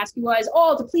was going to ask you guys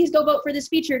all to please go vote for this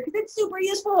feature because it's super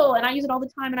useful and I use it all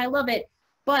the time and I love it.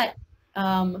 But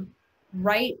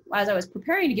right as I was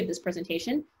preparing to give this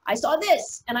presentation, I saw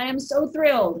this and I am so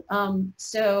thrilled.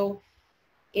 So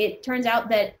it turns out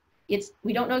that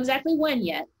we don't know exactly when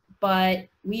yet, but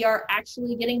we are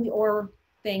actually getting the OR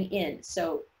thing in.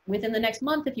 So within the next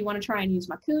month, if you want to try and use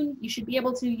Mockoon, you should be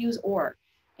able to use OR,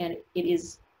 and it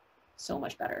is so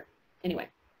much better. Anyway,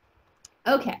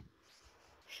 okay.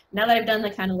 Now that I've done the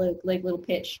kind of like little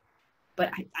pitch,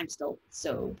 but I'm still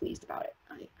so pleased about it.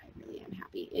 I really am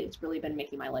happy. It's really been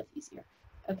making my life easier.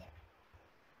 Okay.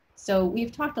 So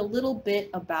we've talked a little bit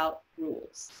about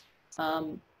rules,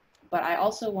 but I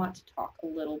also want to talk a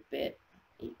little bit.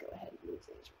 Let me go ahead and move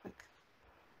things real quick.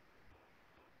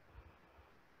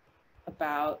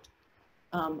 About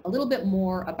a little bit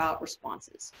more about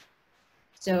responses.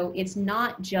 So it's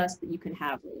not just that you can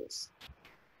have rules.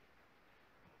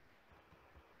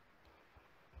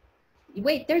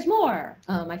 Wait, there's more.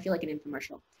 I feel like an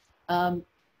infomercial.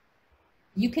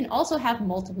 You can also have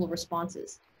multiple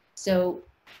responses. So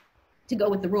to go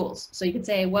with the rules. So you could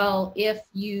say, well,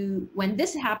 when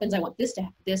this happens, I want this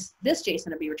JSON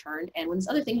to be returned, and when this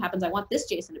other thing happens, I want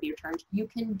this JSON to be returned. You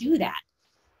can do that.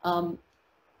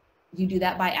 You do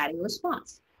that by adding a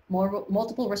response.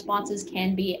 Multiple responses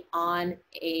can be on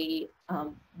a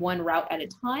one route at a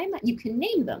time. You can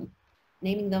name them.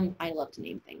 Naming them, I love to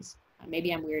name things.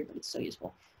 Maybe I'm weird, but it's so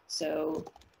useful. So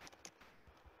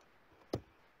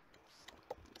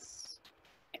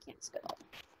I can't spell.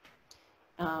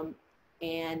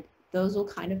 And those will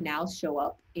kind of now show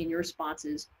up in your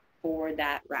responses for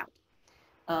that route.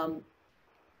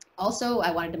 Also,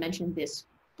 I wanted to mention this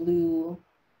blue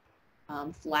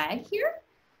flag here.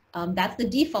 That's the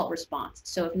default response.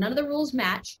 So if none of the rules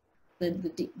match,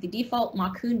 the default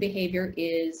Mockoon behavior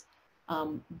is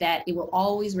that it will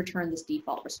always return this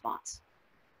default response.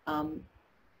 I'm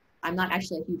not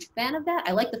actually a huge fan of that.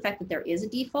 I like the fact that there is a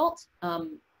default.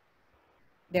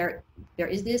 There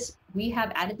is this, we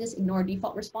have added this ignore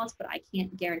default response, but I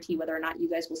can't guarantee whether or not you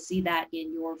guys will see that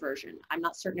in your version. I'm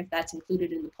not certain if that's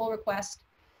included in the pull request.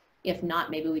 If not,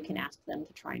 maybe we can ask them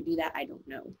to try and do that. I don't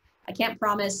know. I can't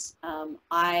promise.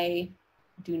 I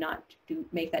do not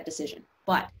make that decision,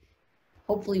 but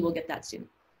hopefully we'll get that soon.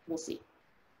 We'll see.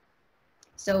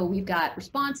 So we've got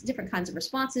different kinds of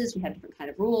responses. We have different kind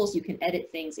of rules. You can edit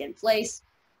things in place.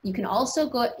 You can also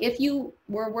go, if you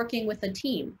were working with a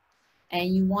team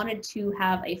and you wanted to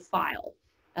have a file,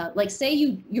 like say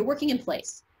you're working in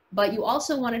place, but you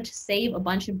also wanted to save a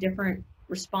bunch of different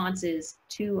responses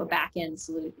to a backend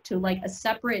solution, to like a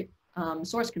separate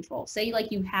source control. Say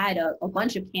like you had a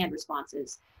bunch of canned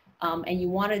responses and you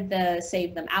wanted to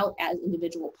save them out as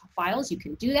individual files, you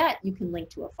can do that. You can link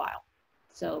to a file.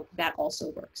 So that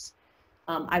also works.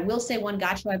 I will say one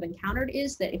gotcha I've encountered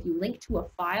is that if you link to a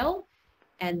file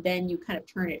and then you kind of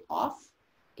turn it off,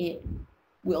 it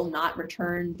will not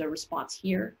return the response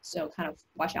here. So kind of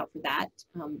watch out for that.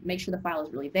 Make sure the file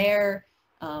is really there.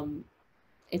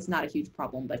 It's not a huge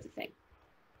problem, but it's a thing.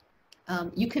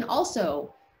 You can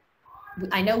also,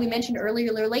 I know we mentioned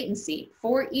earlier latency.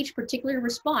 For each particular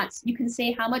response, you can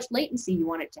say how much latency you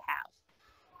want it to have.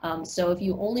 So if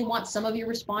you only want some of your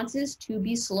responses to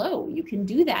be slow, you can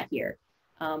do that here.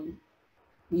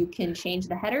 You can change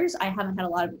the headers. I haven't had a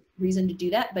lot of reason to do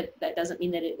that, but that doesn't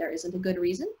mean that there isn't a good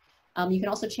reason. You can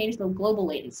also change the global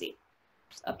latency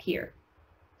up here.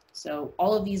 So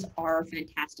all of these are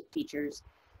fantastic features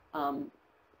and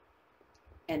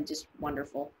just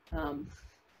wonderful. All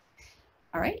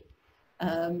right.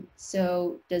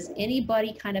 So does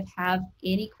anybody kind of have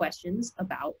any questions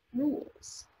about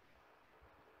rules?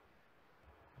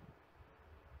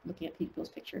 Looking at people's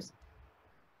pictures.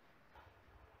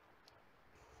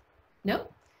 No?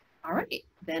 All right,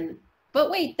 then,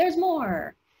 but wait, there's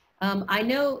more. I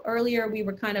know earlier we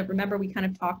were remember we kind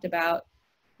of talked about,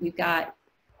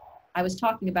 I was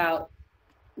talking about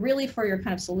really for your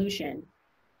kind of solution,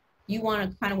 you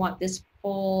want to want this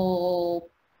full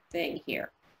thing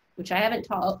here, which I haven't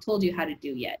told you how to do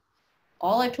yet.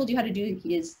 All I've told you how to do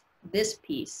is this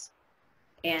piece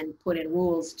and put in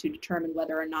rules to determine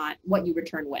whether or not what you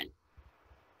return when.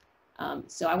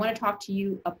 So I want to talk to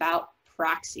you about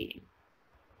proxying.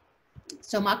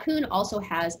 So Mockoon also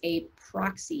has a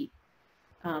proxy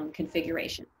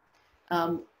configuration.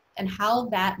 And how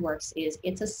that works is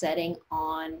it's a setting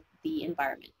on the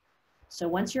environment. So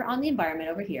once you're on the environment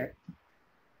over here,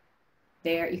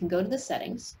 you can go to the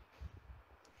settings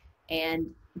and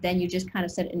then you just kind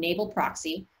of set enable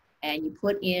proxy. and you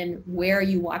put in where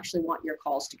you actually want your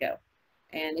calls to go.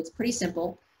 And it's pretty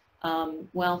simple.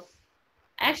 Well,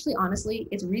 actually, honestly,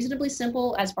 it's reasonably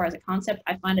simple as far as a concept.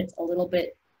 I find it's a little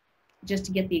bit, just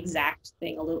to get the exact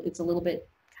thing, it's a little bit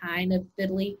kind of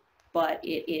fiddly, but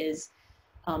it is,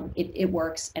 it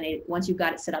works. And once you've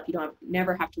got it set up, you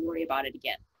never have to worry about it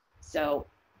again. So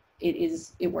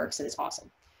it works and it's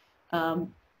awesome.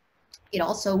 It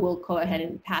also will go ahead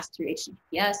and pass through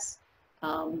HTTPS.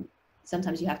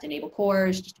 Sometimes you have to enable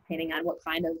cores, just depending on what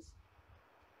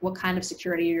kind of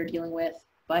security you're dealing with.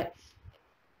 But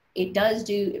it does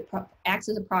it acts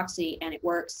as a proxy and it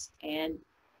works, and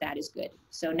that is good.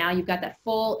 So now you've got that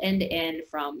full end-to-end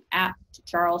from app to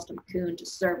Charles to Mockoon to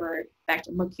server, back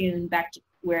to Mockoon, back to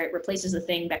where it replaces the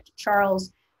thing, back to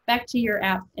Charles, back to your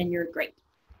app, and you're great.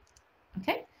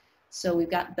 Okay, so we've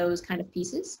got those kind of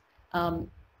pieces.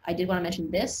 I did want to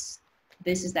mention this.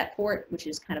 This is that port, which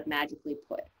is kind of magically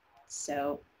put.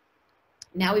 So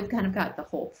now we've kind of got the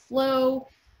whole flow.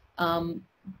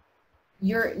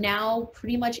 You're now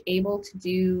pretty much able to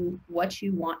do what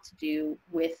you want to do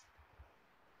with,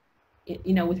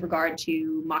 with regard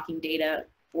to mocking data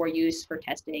for use for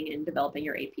testing and developing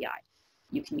your API.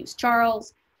 You can use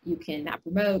Charles, you can map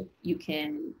remote, you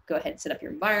can go ahead and set up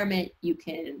your environment, you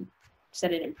can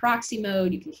set it in proxy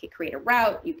mode, you can create a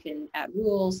route, you can add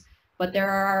rules, but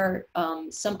there are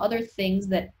some other things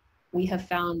that we have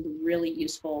found really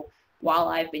useful while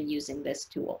I've been using this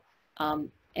tool.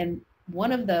 And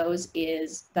one of those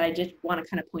is, that I just want to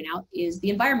kind of point out, is the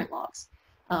environment logs.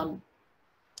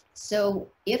 So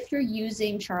if you're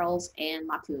using Charles and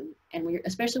Mockoon, and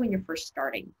especially when you're first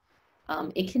starting,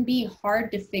 it can be hard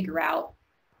to figure out.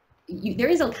 There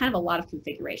is kind of a lot of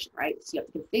configuration, right? So you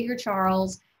have to configure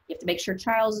Charles, you have to make sure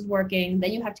Charles is working,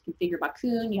 then you have to configure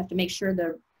Mockoon, you have to make sure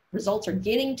the results are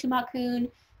getting to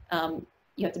Mockoon,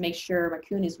 you have to make sure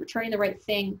Mockoon is returning the right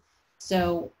thing.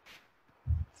 So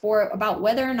for about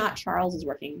whether or not Charles is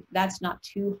working, that's not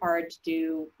too hard to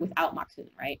do without Mockoon,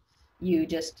 right? You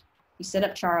set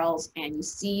up Charles and you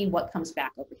see what comes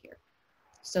back over here.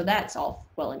 So that's all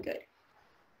well and good.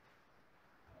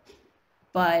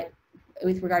 But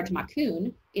with regard to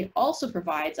Mockoon, it also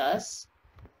provides us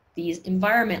these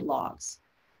environment logs.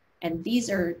 And these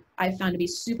are, I've found to be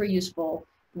super useful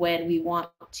when we want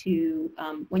to,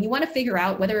 when you want to figure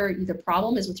out whether the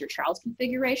problem is with your Charles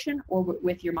configuration or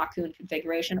with your Mockoon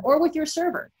configuration or with your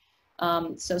server.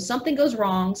 So something goes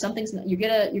wrong, you're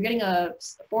getting a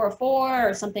 404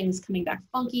 or something's coming back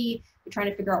funky, you're trying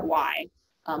to figure out why.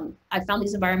 I found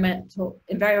these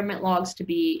environment logs to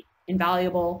be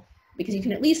invaluable because you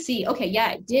can at least see, okay,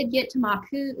 yeah, it did get to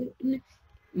Mockoon.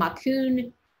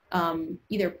 Mockoon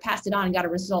either passed it on and got a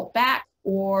result back,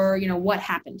 or what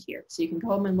happened here. So you can go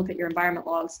home and look at your environment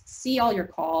logs, see all your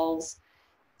calls,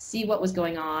 see what was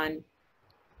going on,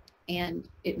 and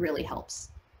it really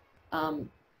helps. The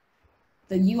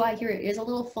UI here is a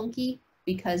little funky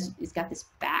because it's got this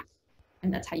back,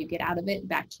 and that's how you get out of it,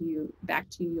 back to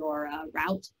your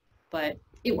route, but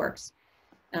it works.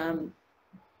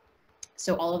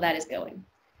 So all of that is going.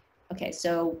 Okay,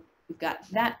 so we've got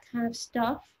that kind of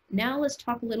stuff. Now let's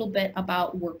talk a little bit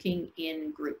about working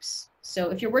in groups. So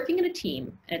if you're working in a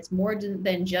team and it's more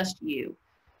than just you,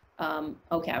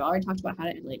 okay, I've already talked about how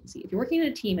to end latency. If you're working in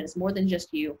a team and it's more than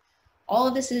just you, all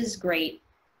of this is great,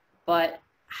 but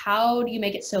how do you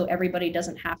make it so everybody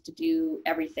doesn't have to do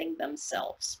everything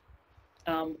themselves?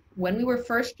 When we were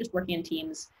first just working in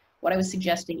teams, what I was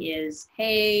suggesting is,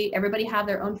 hey, everybody have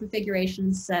their own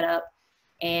configurations set up,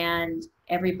 and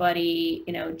everybody,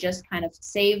 just kind of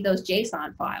save those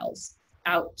JSON files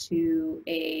out to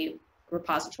a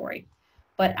repository.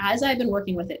 But as I've been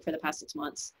working with it for the past 6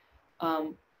 months,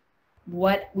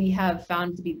 what we have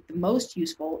found to be the most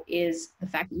useful is the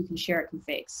fact that you can share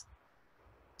configs.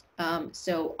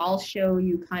 So I'll show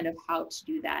you kind of how to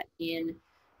do that in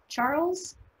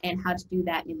Charles and how to do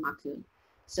that in Mockoon.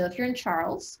 So if you're in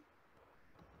Charles,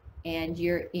 and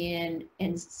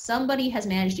somebody has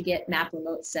managed to get map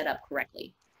remote set up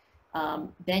correctly,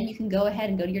 then you can go ahead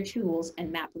and go to your tools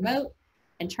and map remote,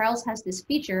 and Charles has this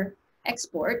feature,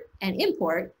 export and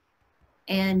import,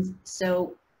 and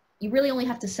so you really only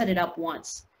have to set it up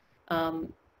once,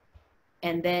 and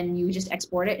then you just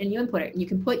export it and you input it. You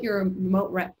can put your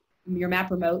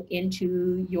map remote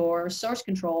into your source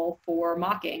control for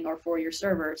mocking or for your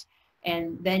servers,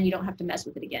 and then you don't have to mess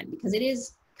with it again, because it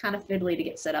is kind of fiddly to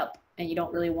get set up, and you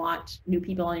don't really want new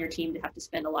people on your team to have to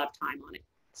spend a lot of time on it.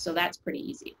 So that's pretty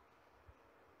easy.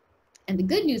 And the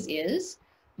good news is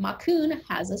Mockoon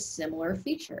has a similar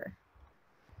feature.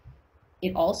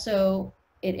 It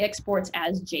exports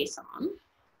as JSON,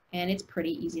 and it's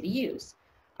pretty easy to use.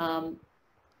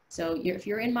 So if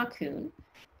you're in Mockoon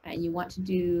and you want to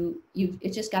do,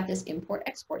 it's just got this import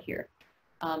export here.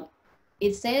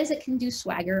 It says it can do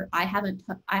Swagger. I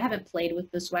haven't played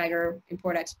with the Swagger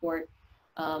import export,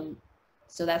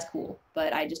 so that's cool.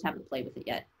 But I just haven't played with it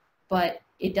yet. But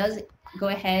it does go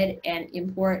ahead and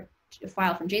import a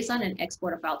file from JSON and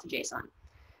export a file to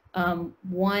JSON.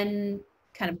 One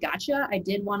kind of gotcha I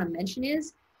did want to mention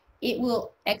is it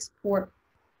will export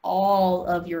all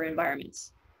of your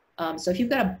environments. So if you've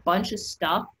got a bunch of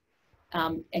stuff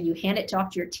and you hand it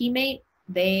off to your teammate,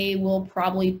 they will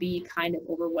probably be kind of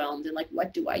overwhelmed and like,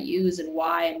 what do I use and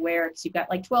why and where? Because you've got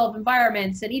like 12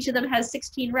 environments and each of them has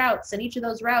 16 routes and each of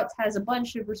those routes has a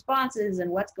bunch of responses and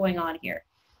what's going on here.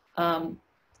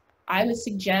 I would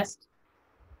suggest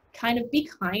kind of be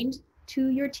kind to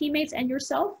your teammates and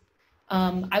yourself.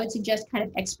 I would suggest kind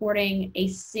of exporting a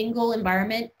single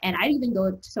environment, and I'd even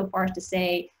go so far as to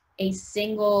say a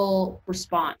single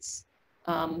response,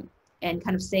 and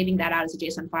kind of saving that out as a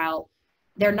JSON file.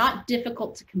 They're not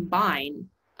difficult to combine,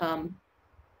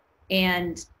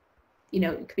 and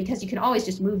because you can always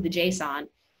just move the JSON,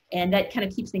 and that kind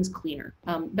of keeps things cleaner.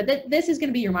 But this is going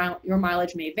to be your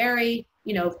mileage may vary.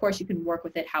 Of course, you can work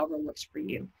with it however works for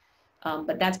you.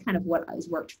 But that's kind of what has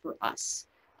worked for us.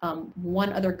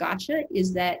 One other gotcha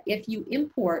is that if you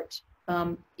import,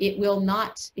 it will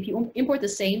not, if you import the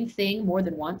same thing more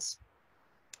than once,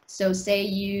 so say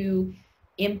you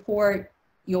import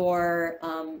your,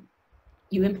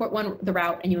 you import the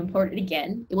route and you import it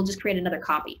again, it will just create another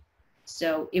copy.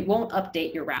 So it won't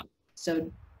update your route.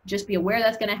 So just be aware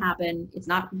that's going to happen. It's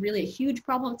not really a huge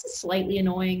problem. It's slightly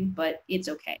annoying, but it's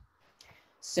okay.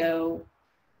 So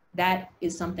that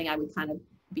is something I would kind of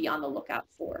be on the lookout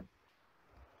for.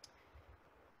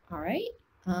 All right.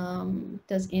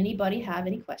 Does anybody have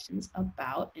any questions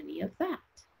about any of that?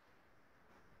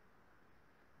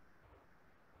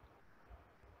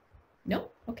 No?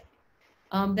 Okay.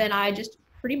 Then I just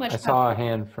pretty much I saw a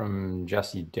hand from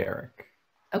Jesse Derrick.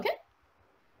 Okay.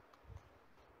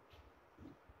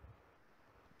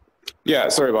 Yeah,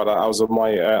 sorry about that. I was on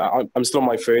my, I'm still on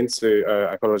my phone, so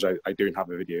I apologize. I don't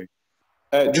have a video.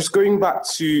 Just going back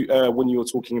to when you were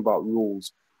talking about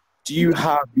rules, do you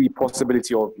have the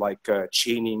possibility of like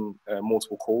chaining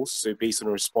multiple calls? So based on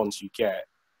a response you get,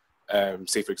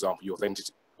 say for example, you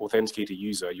authenticate a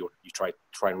user, you try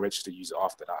and register a user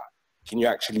after that. Can you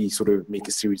actually sort of make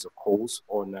a series of calls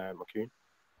on Mockoon?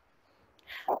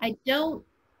 I don't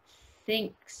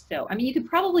think so. I mean, you could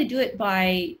probably do it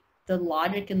by the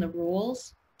logic and the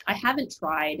rules. I haven't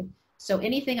tried, so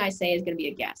anything I say is going to be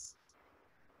a guess.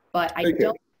 But I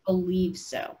don't believe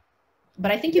so.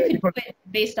 But I think you could do it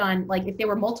based on, like, if there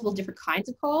were multiple different kinds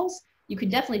of calls, you could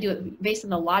definitely do it based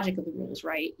on the logic of the rules,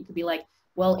 right? You could be like,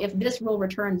 well, if this rule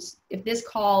returns, if this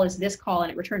call is this call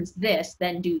and it returns this,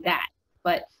 then do that.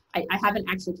 But I haven't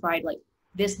actually tried like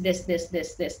this,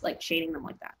 like shading them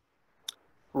like that.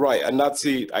 Right, and that's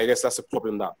I guess that's a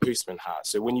problem that Postman has.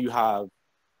 So when you have,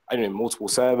 I don't know, multiple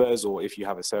servers, or if you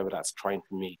have a server that's trying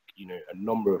to make, a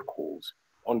number of calls,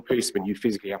 on Postman, you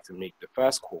physically have to make the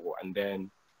first call, and then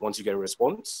once you get a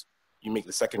response, you make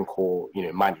the second call,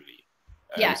 manually.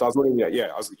 Yeah. So I was wondering,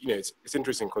 it's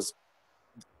interesting because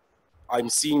I'm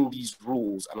seeing these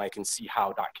rules and I can see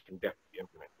how that can definitely be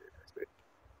implemented.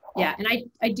 Yeah, and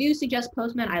I do suggest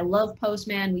Postman. I love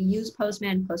Postman. We use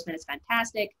Postman. Postman is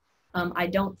fantastic. I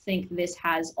don't think this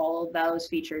has all of those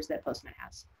features that Postman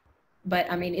has.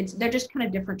 But I mean, they're just kind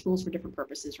of different tools for different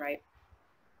purposes, right?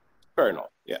 Fair enough.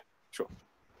 Yeah, sure.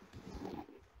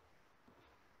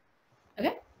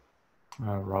 Okay.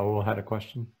 Raul had a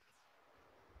question.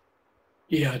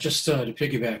 Yeah, just to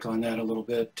piggyback on that a little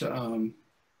bit,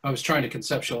 I was trying to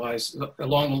conceptualize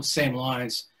along the same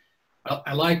lines.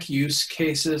 I like use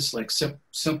cases, like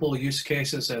simple use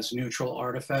cases as neutral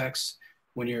artifacts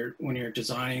when you're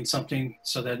designing something,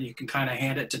 so that you can kind of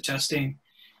hand it to testing.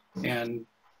 And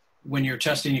when you're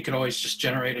testing, you could always just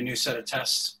generate a new set of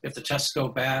tests if the tests go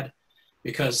bad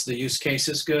because the use case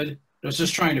is good. I was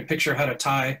just trying to picture how to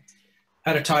tie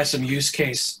some use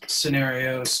case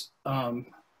scenarios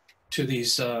to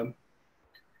these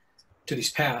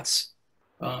paths.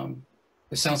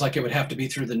 It sounds like it would have to be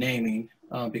through the naming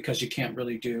because you can't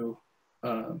really do,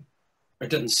 it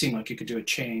doesn't seem like you could do a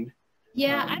chain.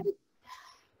 Yeah,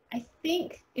 I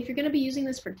think if you're going to be using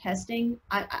this for testing,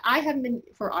 I haven't been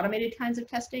for automated kinds of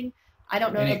testing. I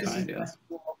don't know if this is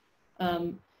possible.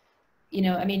 I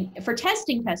mean, for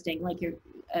testing, like you're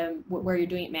where you're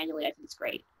doing it manually, I think it's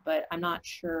great. But I'm not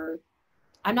sure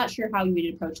how you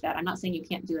would approach that. I'm not saying you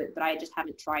can't do it, but I just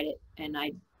haven't tried it, and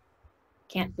I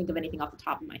can't think of anything off the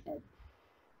top of my head.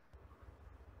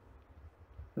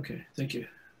 Okay, thank you.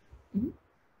 Mm-hmm.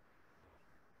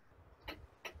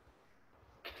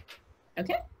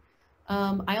 Okay.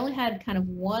 I only had kind of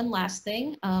one last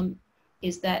thing,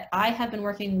 is that I have been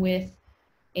working with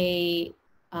a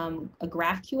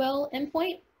GraphQL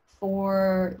endpoint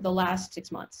for the last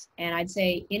 6 months. And I'd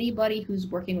say anybody who's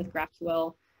working with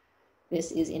GraphQL,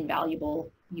 this is invaluable.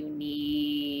 You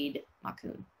need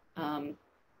Mockoon,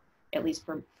 at least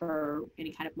for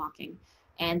any kind of mocking.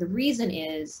 And the reason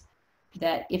is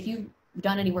that if you've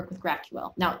done any work with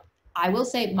GraphQL, now I will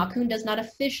say Mockoon does not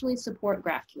officially support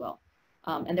GraphQL.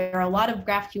 And there are a lot of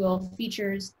GraphQL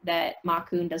features that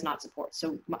Mockoon does not support.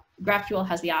 So GraphQL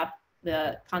has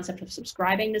the concept of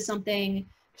subscribing to something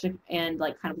and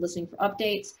like kind of listening for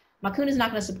updates. Mockoon is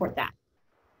not going to support that.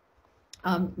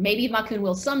 Maybe Mockoon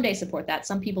will someday support that.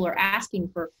 Some people are asking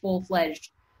for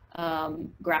full-fledged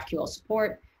GraphQL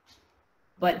support,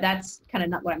 but that's kind of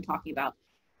not what I'm talking about.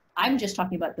 I'm just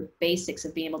talking about the basics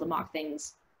of being able to mock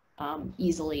things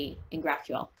easily in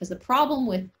GraphQL. Because the problem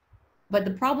with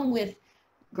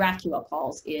GraphQL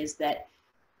calls is that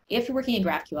if you're working in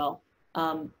GraphQL,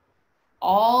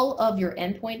 all of your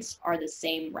endpoints are the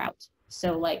same route.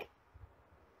 So like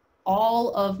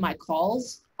all of my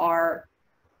calls are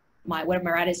whatever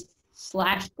my route is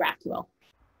 /GraphQL.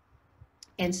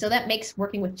 And so that makes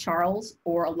working with Charles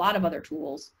or a lot of other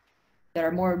tools that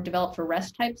are more developed for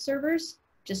REST type servers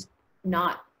just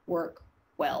not work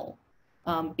well.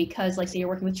 Because like say you're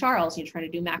working with Charles, you're trying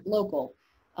to do Mac local,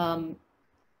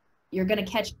 you're going to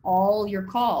catch all your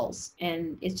calls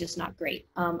and it's just not great.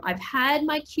 I've had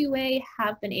my QA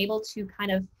have been able to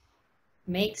kind of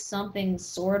make something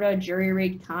sort of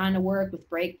jury-rigged kind of work with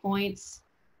breakpoints,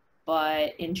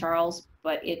 but in Charles,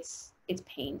 but it's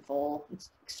painful. It's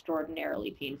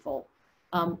extraordinarily painful.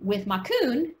 With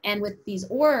Mockoon and with these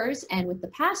ORs and with the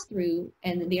pass-through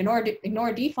and the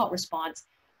ignore default response,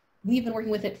 we've been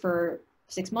working with it for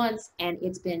 6 months and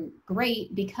it's been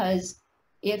great because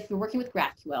if you're working with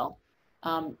GraphQL,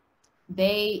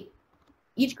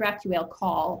 each GraphQL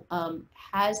call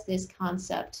has this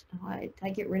concept. Did I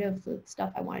get rid of the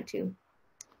stuff I wanted to?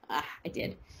 I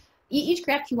did. Each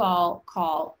GraphQL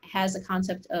call has a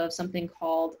concept of something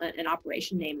called an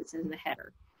operation name that's in the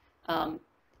header.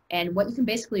 And what you can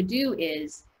basically do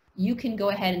is you can go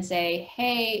ahead and say,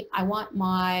 hey, I want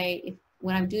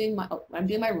when I'm doing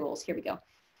my rules, here we go,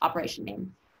 operation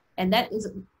name. And that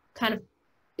is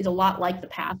a lot like the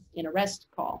path in a REST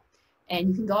call. And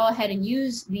you can go ahead and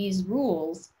use these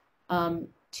rules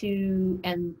to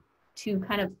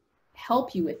kind of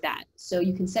help you with that. So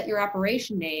you can set your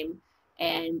operation name,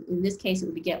 and in this case, it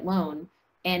would be get loan,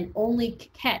 and only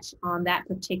catch on that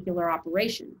particular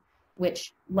operation,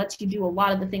 which lets you do a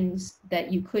lot of the things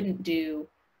that you couldn't do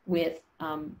with,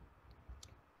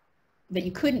 that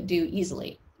you couldn't do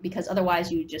easily, because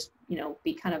otherwise you just,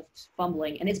 be kind of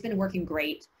fumbling, and it's been working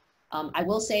great. I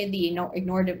will say the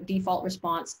ignore default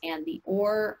response and the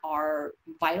OR are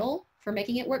vital for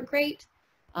making it work great,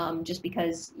 just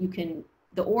because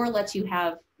the OR lets you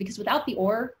have, because without the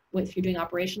OR, if you're doing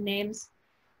operation names,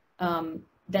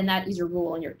 then that is your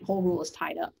rule and your whole rule is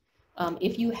tied up.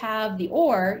 If you have the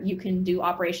OR, you can do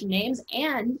operation names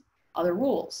and other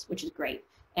rules, which is great.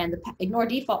 And the ignore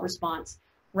default response,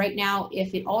 right now,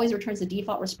 if it always returns the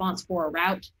default response for a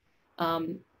route,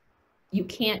 you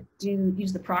can't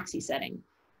use the proxy setting.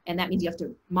 And that means you have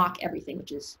to mock everything,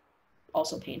 which is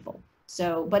also painful.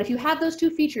 So, but if you have those two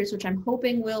features, which I'm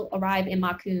hoping will arrive in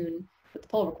Mockoon with the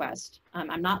pull request,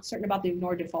 I'm not certain about the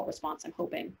ignore default response, I'm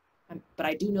hoping, but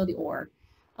I do know the OR.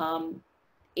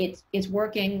 It's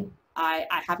working. I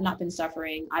have not been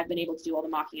suffering. I've been able to do all the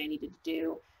mocking I needed to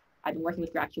do. I've been working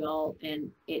with GraphQL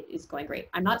and it is going great.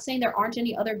 I'm not saying there aren't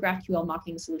any other GraphQL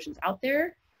mocking solutions out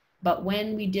there, but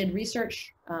when we did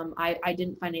research, I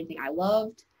didn't find anything I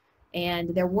loved.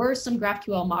 And there were some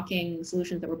GraphQL mocking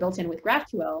solutions that were built in with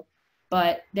GraphQL,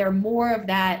 but they're more of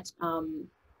that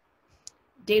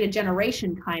data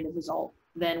generation kind of result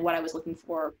than what I was looking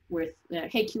for with,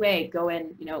 hey QA, go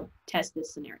and test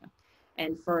this scenario.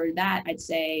 And for that, I'd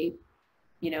say,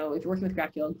 if you're working with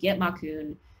GraphQL, get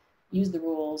Mockoon, use the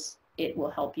rules, it will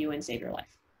help you and save your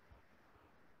life.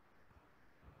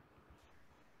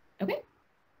 Okay.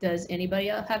 Does anybody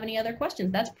have any other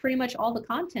questions? That's pretty much all the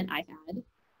content I had.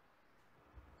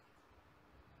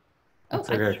 Looks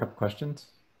like I got a couple questions.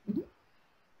 Mm-hmm.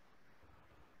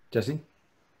 Jesse?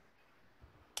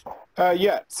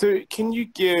 Yeah, so can you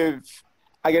give,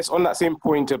 I guess on that same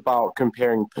point about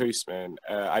comparing Postman,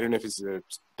 I don't know if it's a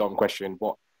dumb question,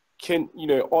 but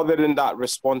other than that,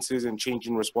 responses and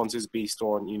changing responses based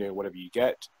on, whatever you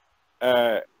get,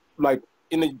 like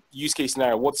in the use case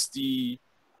scenario, what's the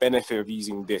benefit of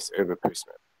using this over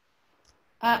Postman?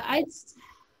 Other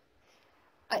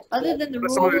than the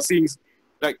Some of the rules, things,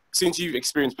 like, since you've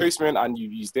experienced Postman and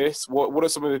you've used this, what are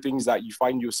some of the things that you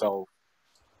find yourself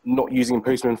not using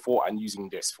Postman for and using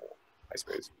this for, I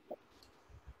suppose?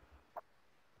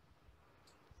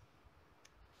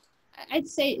 I'd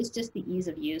say it's just the ease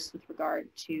of use with regard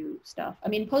to stuff. I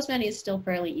mean, Postman is still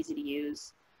fairly easy to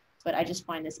use, but I just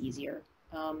find this easier.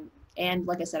 And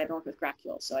like I said, I've been working with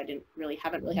GraphQL, so I haven't really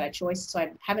had a choice. So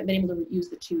I haven't been able to use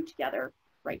the two together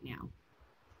right now.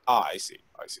 Ah, I see.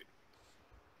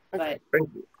 Okay, thank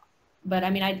you. But I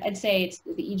mean, I'd say it's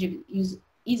the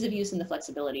ease of use and the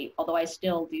flexibility, although I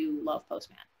still do love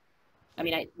Postman. I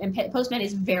mean, Postman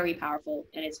is very powerful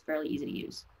and it's fairly easy to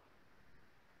use.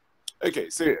 Okay,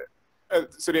 so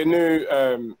there are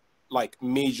no like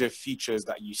major features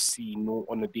that you see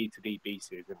on a day-to-day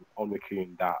basis on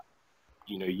Mockoon that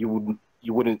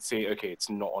you wouldn't say, okay, it's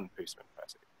not on Postman per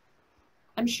se.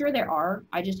 I'm sure there are.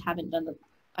 I just haven't done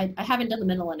I haven't done the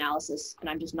mental analysis, and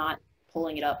I'm just not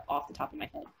pulling it up off the top of my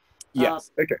head.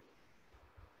 Yes. Okay.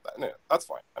 No, that's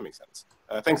fine. That makes sense.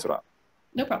 Thanks for that.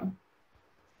 No problem.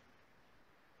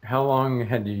 How long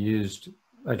have you used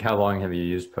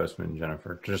Postman,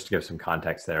 Jennifer? Just to give some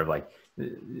context there, like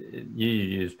you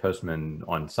used Postman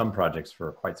on some projects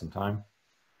for quite some time.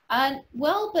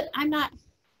 Well, but I'm not.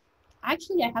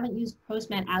 Actually, I haven't used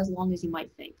Postman as long as you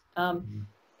might think.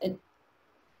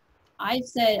 I've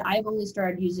said I've only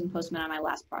started using Postman on my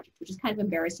last project, which is kind of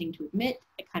embarrassing to admit.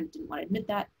 I kind of didn't want to admit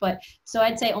that, but so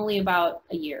I'd say only about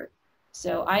a year.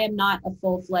 So I am not a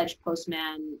full-fledged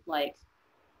Postman. Like,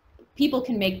 people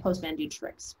can make Postman do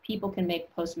tricks. People can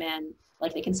make Postman,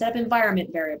 like, they can set up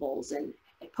environment variables, and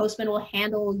Postman will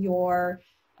handle your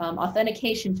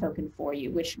authentication token for you,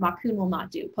 which Mockoon will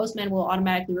not do. Postman will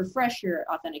automatically refresh your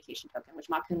authentication token, which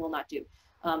Mockoon will not do.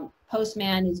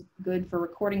 Postman is good for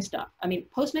recording stuff. I mean,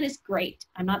 Postman is great.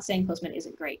 I'm not saying Postman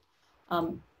isn't great,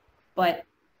 but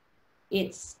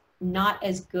it's not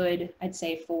as good, I'd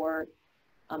say, for,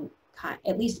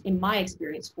 at least in my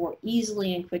experience, for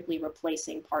easily and quickly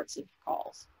replacing parts of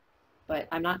calls. But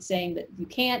I'm not saying that you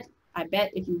can't. I bet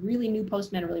if you really knew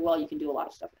Postman really well, you can do a lot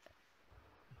of stuff with it.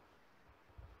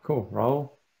 Cool.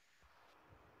 Raul?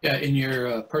 Yeah, in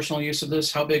your personal use of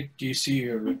this, how big do you see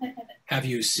your, have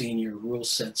you seen your rule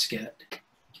sets get?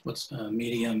 What's a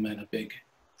medium and a big?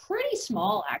 Pretty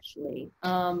small, actually.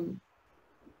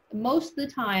 Most of the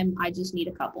time, I just need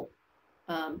a couple.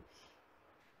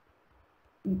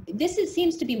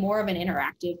 Seems to be more of an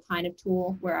interactive kind of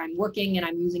tool where I'm working and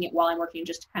I'm using it while I'm working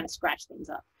just to kind of scratch things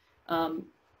up.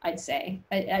 I'd say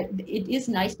it is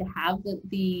nice to have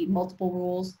the multiple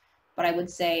rules, but I would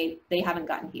say they haven't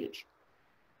gotten huge.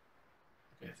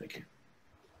 Okay, thank you.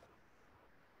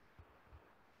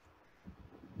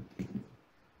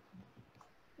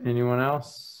 Anyone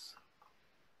else?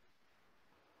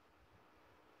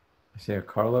 I see a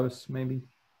Carlos, maybe?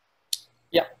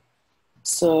 Yeah.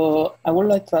 So I would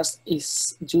like to ask,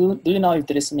 do you know if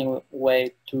there is any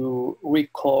way to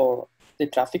record the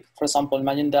traffic? For example,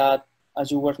 imagine that,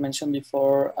 as you were mentioned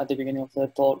before at the beginning of the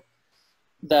talk,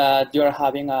 that you are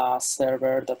having a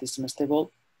server that is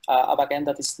unstable, a backend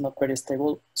that is not very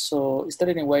stable. So is there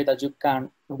any way that you can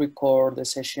record the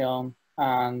session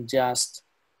and just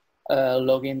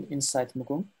log in inside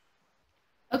Mockoon?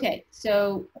 Okay,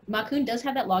 so Mockoon does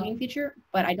have that logging feature,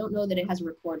 but I don't know that it has a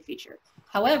record feature.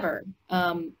 However,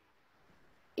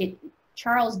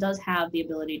 Charles does have the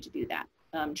ability to do that.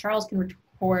 Charles can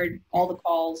record all the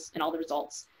calls and all the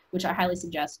results, which I highly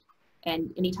suggest.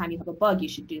 And anytime you have a bug, you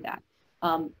should do that.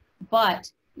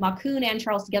 But Mockoon and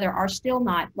Charles together are still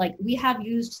not, like, we have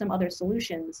used some other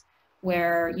solutions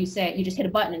where you just hit a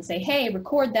button and say, hey,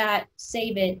 record that,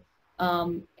 save it,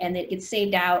 and it gets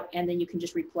saved out, and then you can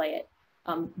just replay it.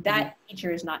 That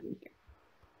feature is not in here.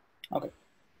 Okay,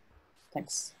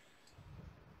 thanks.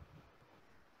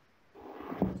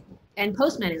 And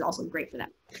Postman is also great for that.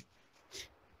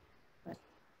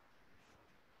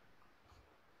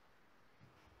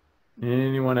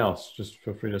 Anyone else? Just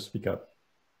feel free to speak up.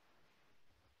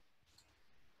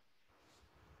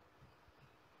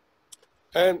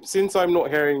 Since I'm not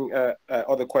hearing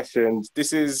other questions,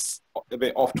 this is a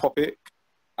bit off topic,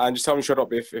 and just tell me shut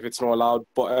up if it's not allowed.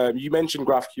 But you mentioned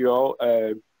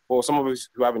GraphQL. For some of us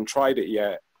who haven't tried it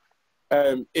yet,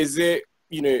 is it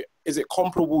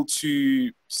comparable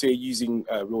to, say, using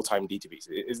real-time database?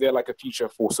 Is there like a feature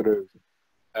for sort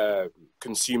of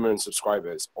consumer and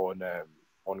subscribers on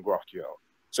GraphQL?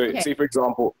 So, okay. Say for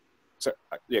example,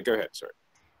 yeah, go ahead. Sorry.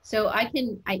 So I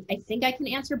think I can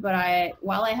answer, but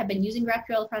while I have been using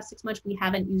GraphQL the past 6 months, we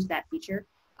haven't used that feature.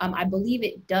 I believe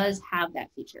it does have that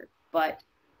feature, but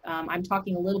I'm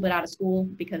talking a little bit out of school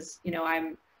because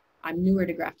I'm newer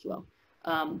to GraphQL,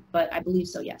 but I believe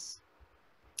so, yes.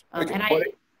 Okay, And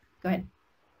go ahead.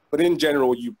 But in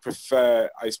general, you prefer,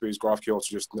 I suppose, GraphQL to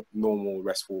just normal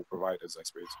RESTful providers, I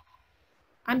suppose.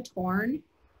 I'm torn.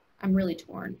 I'm really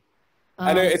torn.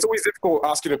 I know it's always difficult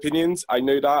asking opinions. I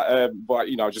know that, but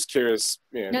you know, just curious,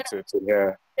 you know, to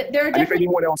hear. There are and if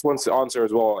anyone else wants to answer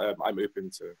as well, I'm open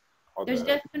to. There's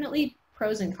definitely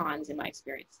pros and cons in my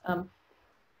experience.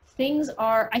 Things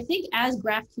are, I think, as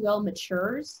GraphQL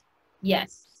matures,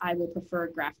 yes, I will prefer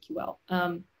GraphQL.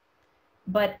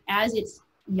 But as it's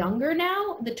younger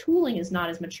now, the tooling is not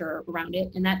as mature around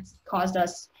it, and that's caused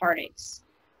us heartaches.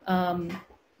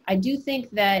 I do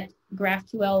think that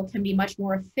GraphQL can be much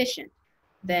more efficient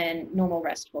than normal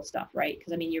RESTful stuff, right?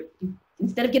 Because I mean, you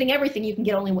instead of getting everything, you can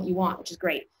get only what you want, which is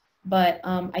great. But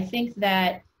I think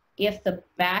that if the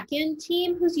backend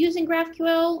team who's using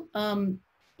GraphQL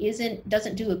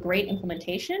doesn't do a great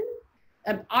implementation,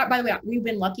 by the way, we've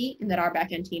been lucky in that our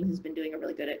backend team has been doing a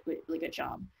really good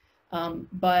job.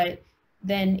 But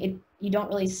then you don't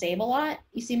really save a lot.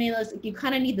 You see, you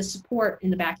kind of need the support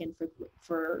in the backend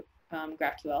for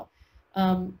GraphQL.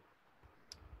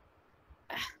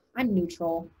 I'm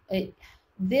neutral.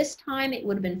 This time it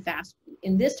would have been fast.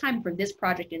 In this time for this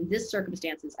project, in this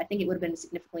circumstances, I think it would have been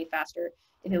significantly faster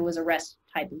if it was a REST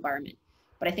type environment.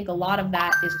 But I think a lot of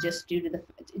that is just due to the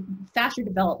faster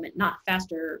development, not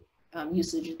faster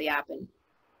usage of the app.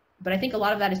 But I think a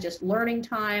lot of that is just learning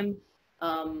time.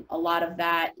 A lot of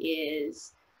that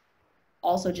is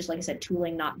also just, like I said,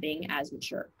 tooling not being as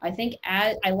mature. I think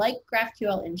I like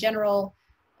GraphQL in general.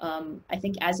 I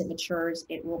think as it matures,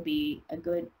 it will be a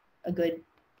good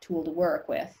tool to work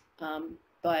with.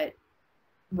 But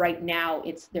right now,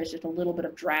 there's just a little bit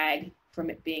of drag from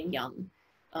it being young.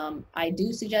 I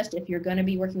do suggest if you're going to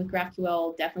be working with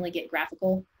GraphQL, definitely get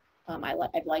graphical.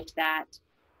 I've liked that.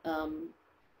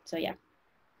 So yeah.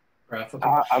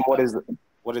 Graphical. And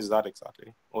what is that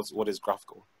exactly? What is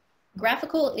graphical?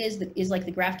 Graphical is like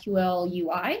the GraphQL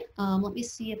UI. Let me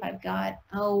see if I've got.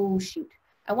 Oh shoot!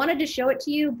 I wanted to show it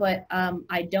to you, but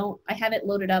I have it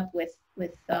loaded up with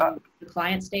the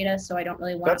client's data, so I don't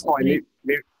really want. That's fine.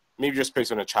 Maybe just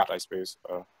paste on a chat, I suppose,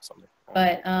 or something.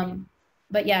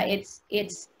 But yeah, it's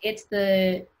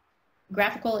the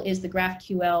graphical is the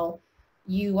GraphQL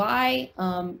UI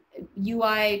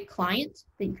UI client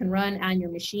that you can run on your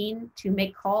machine to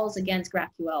make calls against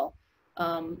GraphQL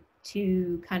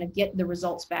to kind of get the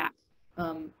results back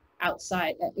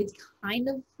outside. It's kind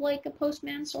of like a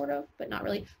Postman, sort of, but not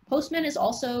really. Postman is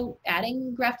also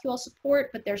adding GraphQL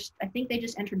support, but I think they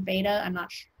just entered beta. I'm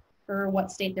not sure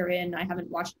what state they're in. I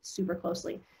haven't watched it super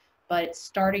closely, but it's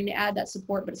starting to add that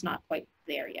support, but it's not quite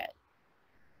there yet.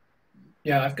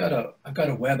 Yeah, I've got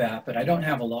a web app, but I don't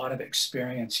have a lot of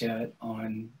experience yet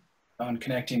on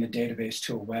connecting the database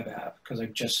to a web app because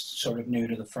I'm just sort of new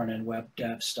to the front end web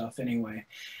dev stuff anyway.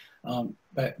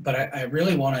 But I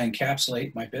really want to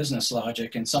encapsulate my business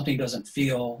logic, and something doesn't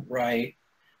feel right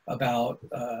about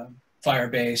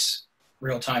Firebase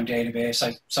real-time database.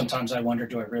 Sometimes I wonder,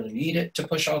 do I really need it to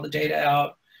push all the data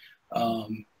out?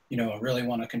 You know, I really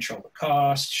want to control the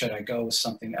cost. Should I go with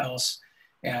something else?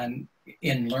 And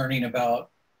in learning about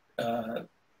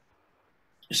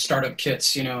startup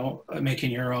kits, you know,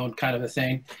 making your own kind of a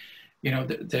thing, you know,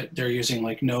 they're using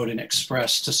like Node and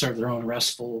Express to serve their own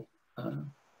RESTful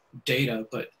data.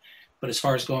 But as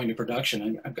far as going to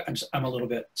production, I'm a little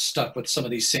bit stuck with some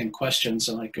of these same questions.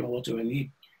 And like, well, do I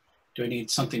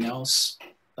need something else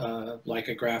like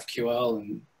a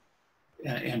GraphQL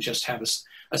and just have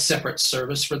a separate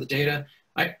service for the data?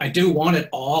 I do want it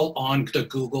all on the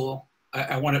Google.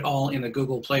 I want it all in the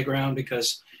Google playground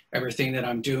because everything that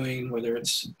I'm doing, whether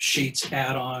it's Sheets,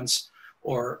 add-ons,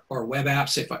 or web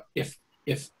apps,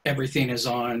 if everything is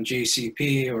on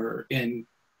GCP or in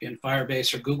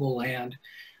Firebase or Google land,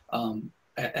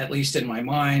 at least in my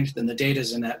mind, then the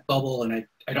data's in that bubble, and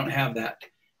I don't have that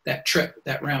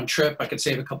round trip. I could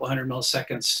save a couple 100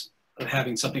 milliseconds of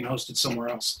having something hosted somewhere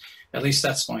else. At least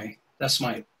that's my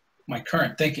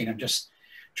current thinking. I'm just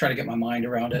trying to get my mind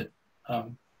around it.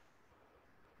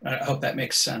 I hope that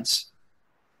makes sense.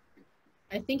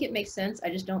 I think it makes sense. I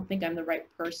just don't think I'm the right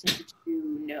person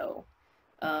to know.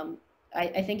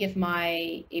 I think if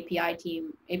my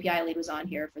API lead was on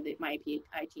here for my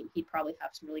API team, he'd probably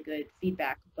have some really good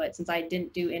feedback. But since I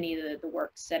didn't do any of the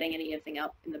work setting anything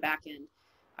up in the back end,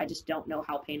 I just don't know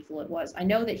how painful it was. I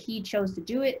know that he chose to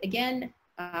do it again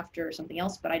after something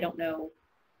else, but I don't know.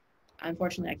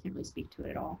 Unfortunately, I can't really speak to it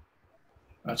at all.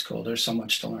 That's cool. There's so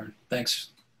much to learn.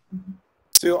 Thanks. Mm-hmm.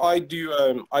 So I do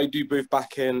both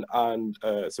backend and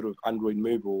sort of Android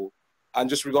mobile. And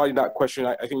just regarding that question,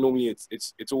 I think normally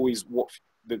it's always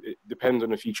it depends on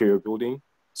the feature you're building.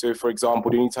 So for example,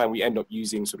 the only time we end up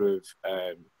using sort of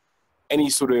any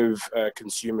sort of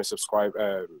consumer sort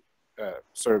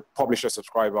of publisher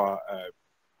subscriber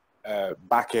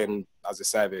backend as a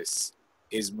service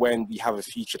is when we have a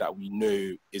feature that we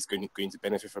know is going to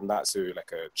benefit from that. So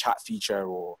like a chat feature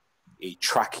or a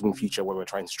tracking feature where we're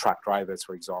trying to track drivers,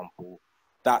 for example,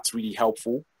 that's really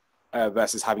helpful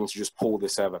versus having to just pull the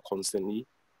server constantly.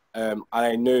 And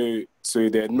I know, so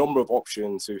there are a number of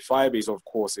options. So Firebase, of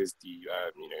course, is the,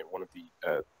 one of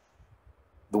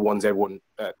the ones everyone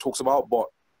talks about, but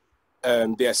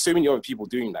there are so many other people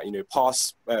doing that.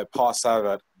 Pass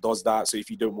server does that. So if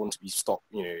you don't want to be stuck,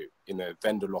 in a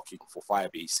vendor locking for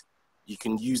Firebase, you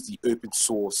can use the open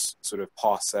source sort of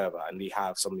pass server, and they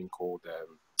have something called,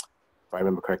 if I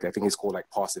remember correctly, I think it's called like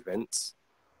pass events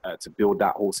to build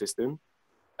that whole system.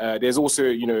 There's also,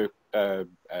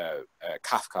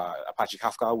 Kafka, Apache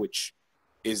Kafka, which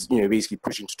is, basically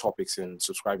pushing to topics and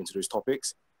subscribing to those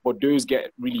topics. But those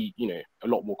get really, a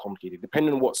lot more complicated.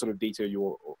 Depending on what sort of data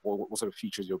or what sort of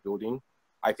features you're building,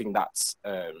 I think that's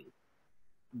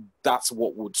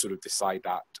what would sort of decide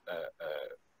that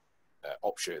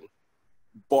option.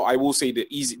 But I will say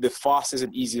the fastest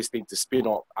and easiest thing to spin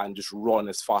up and just run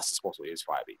as fast as possible is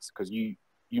Firebase, because you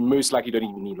most likely don't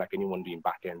even need like anyone doing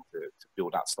backend to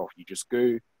build that stuff. You just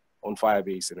go on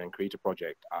Firebase and then create a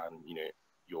project, and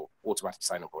you'll automatically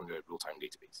sign up on the real-time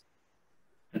database.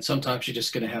 And sometimes you're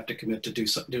just going to have to commit to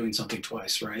doing something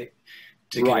twice, right?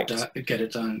 To get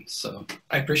it done. So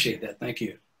I appreciate that. Thank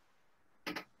you.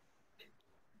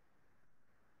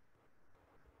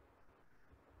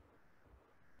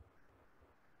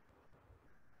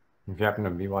 If you happen to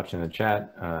be watching the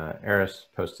chat, Eris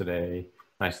posted a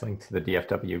nice link to the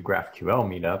DFW GraphQL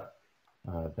meetup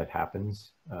that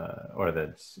happens, or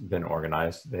that's been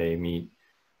organized. They meet,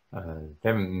 they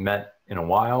haven't met in a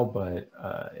while, but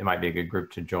it might be a good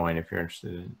group to join if you're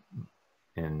interested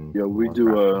in. Yeah, we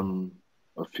do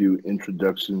a few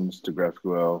introductions to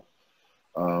GraphQL.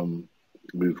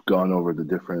 We've gone over the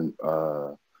different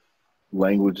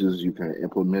languages you can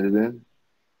implement it in.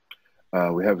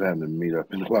 We haven't had a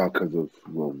meetup in a while because of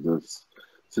this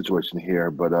situation here,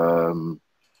 but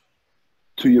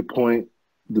to your point,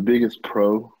 the biggest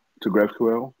pro to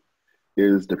GraphQL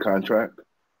is the contract.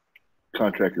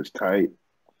 Contract is tight,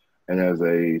 and as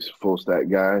a full stack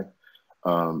guy,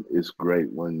 it's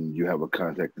great when you have a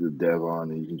contract to the dev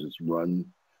on and you can just run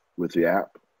with the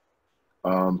app.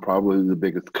 Probably the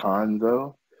biggest con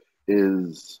though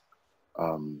is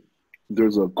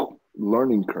there's a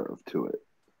learning curve to it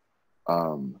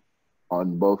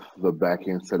on both the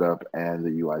backend setup and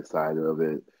the UI side of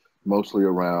it, mostly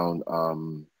around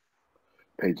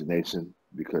pagination,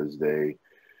 because they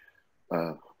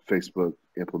Facebook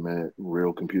implemented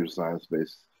real computer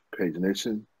science-based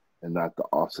pagination and not the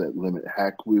offset limit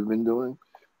hack we've been doing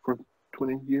for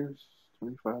 20 years,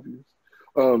 25 years.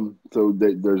 So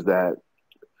there's that.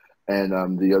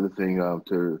 And the other thing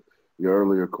to your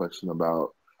earlier question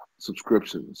about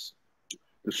subscriptions.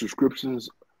 The subscriptions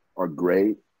are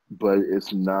great, but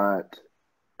it's not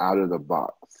out of the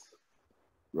box,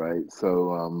 right?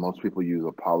 So most people use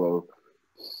Apollo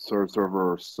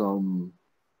server or some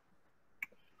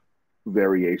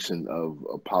variation of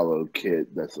Apollo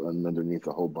kit that's underneath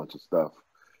a whole bunch of stuff.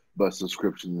 But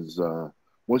subscriptions,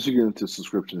 once you get into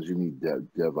subscriptions, you need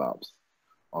DevOps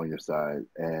on your side.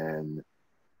 And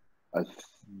I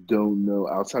don't know,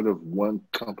 outside of one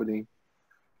company,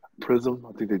 Prism,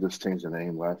 I think they just changed the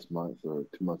name last month or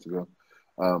 2 months ago.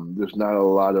 There's not a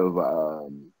lot of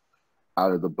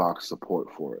out-of-the-box support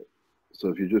for it. So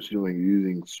if you're just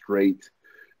using straight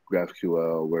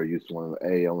GraphQL, where you just want to,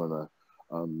 I want to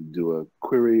do a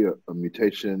query, a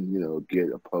mutation, get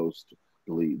a post,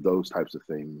 delete, those types of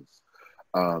things.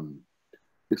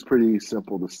 It's pretty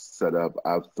simple to set up.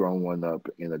 I've thrown one up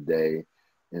in a day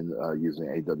in using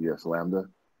AWS Lambda.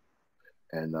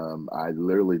 And I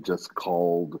literally just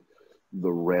called the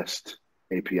REST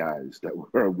APIs that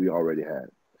we already had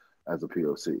as a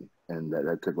POC. And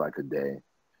that took like a day.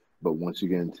 But once you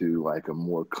get into like a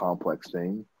more complex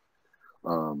thing,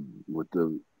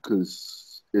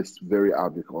 because it's very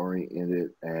object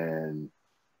oriented, and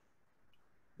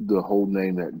the whole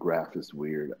name that graph is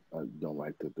weird. I don't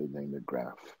like that they name it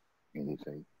graph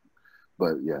anything.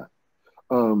 But yeah.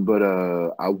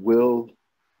 I will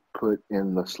put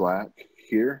in the Slack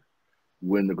here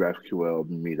when the GraphQL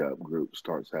meetup group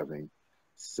starts having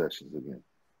sessions again.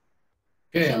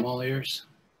 Okay, I'm all ears.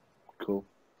 Cool.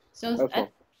 So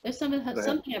there's something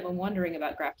I've been wondering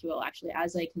about GraphQL, actually,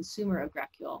 as a consumer of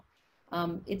GraphQL.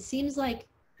 It seems like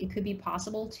it could be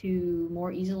possible to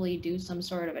more easily do some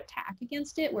sort of attack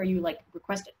against it, where you like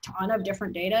request a ton of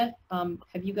different data.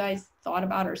 Have you guys thought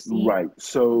about or seen? Right.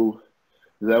 So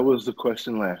That was the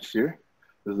question last year.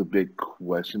 It was a big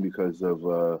question because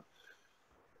of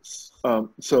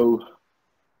so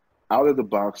out of the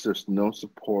box, there's no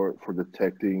support for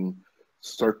detecting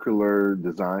circular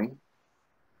design.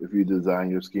 If you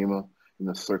design your schema in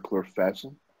a circular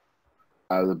fashion,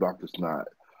 out of the box, it's not.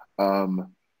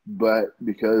 But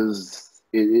because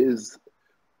it is,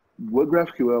 what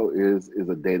GraphQL is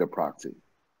a data proxy.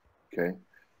 Okay,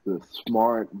 the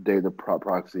smart data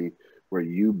proxy where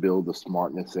you build the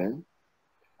smartness in.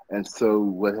 And so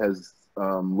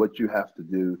what you have to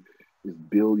do is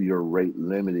build your rate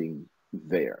limiting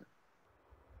there.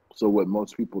 So what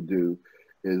most people do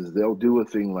is they'll do a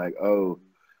thing like, oh,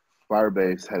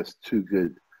 Firebase has too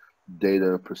good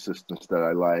data persistence that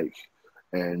I like,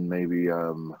 and maybe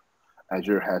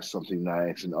Azure has something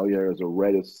nice, and oh yeah, there's a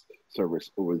Redis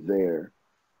service over there,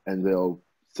 and they'll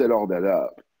set all that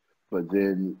up, but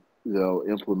then they'll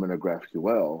implement a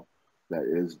GraphQL that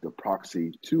is the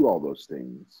proxy to all those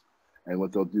things. And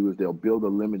what they'll do is they'll build a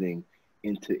limiting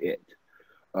into it.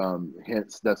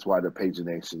 Hence, that's why the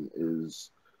pagination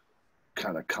is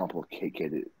kind of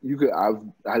complicated.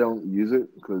 I don't use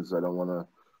it because I don't want to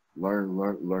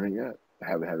learn it yet. I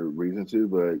haven't had a reason to,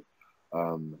 but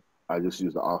I just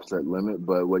use the offset limit.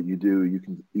 But what you do, you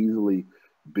can easily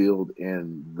build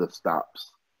in the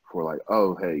stops for like,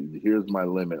 oh, hey, here's my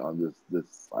limit on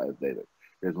this size data.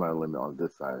 Here's my limit on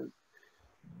this size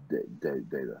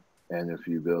data. And if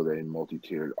you build a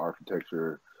multi-tiered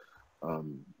architecture,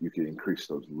 you can increase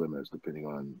those limits depending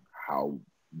on how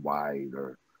wide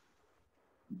or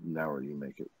narrow you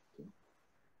make it. So,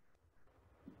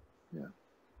 yeah,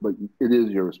 but it is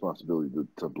your responsibility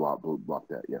to block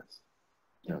that. Yes,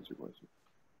 to answer your question.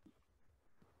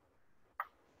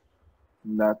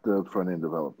 Not the front end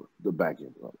developer, the back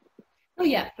end developer. Oh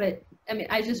yeah, but I mean,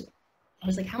 I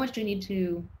was like, how much do I need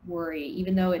to worry?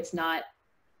 Even though it's not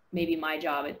maybe my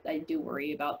job, I do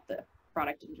worry about the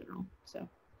product in general. So.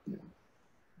 Yeah.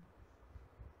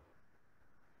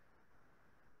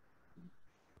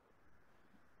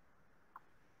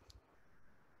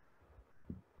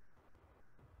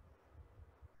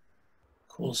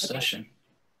 Cool session.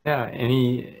 Yeah,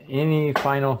 any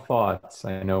final thoughts?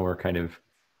 I know we're kind of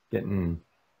getting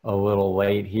a little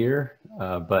late here,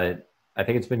 but I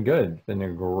think it's been good. It's been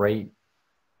a great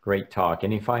talk.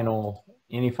 Any final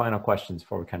questions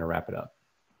before we kind of wrap it up?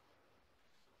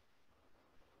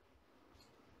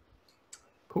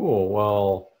 Cool.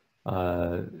 Well,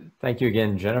 thank you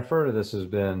again, Jennifer. This has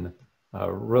been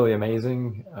really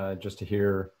amazing just to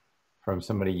hear from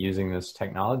somebody using this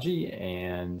technology,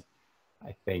 and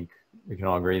I think we can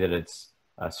all agree that it's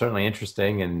certainly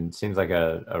interesting and seems like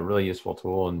a really useful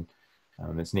tool. And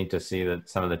it's neat to see that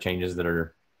some of the changes that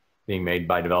are being made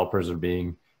by developers are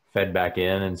being fed back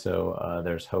in. And so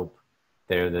there's hope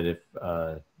there that if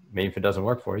maybe if it doesn't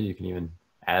work for you, you can even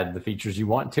add the features you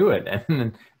want to it.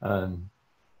 And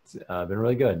it's been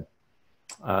really good.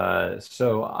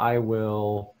 So I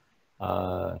will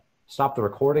stop the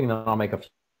recording, and then I'll make a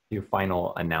few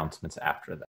final announcements after that.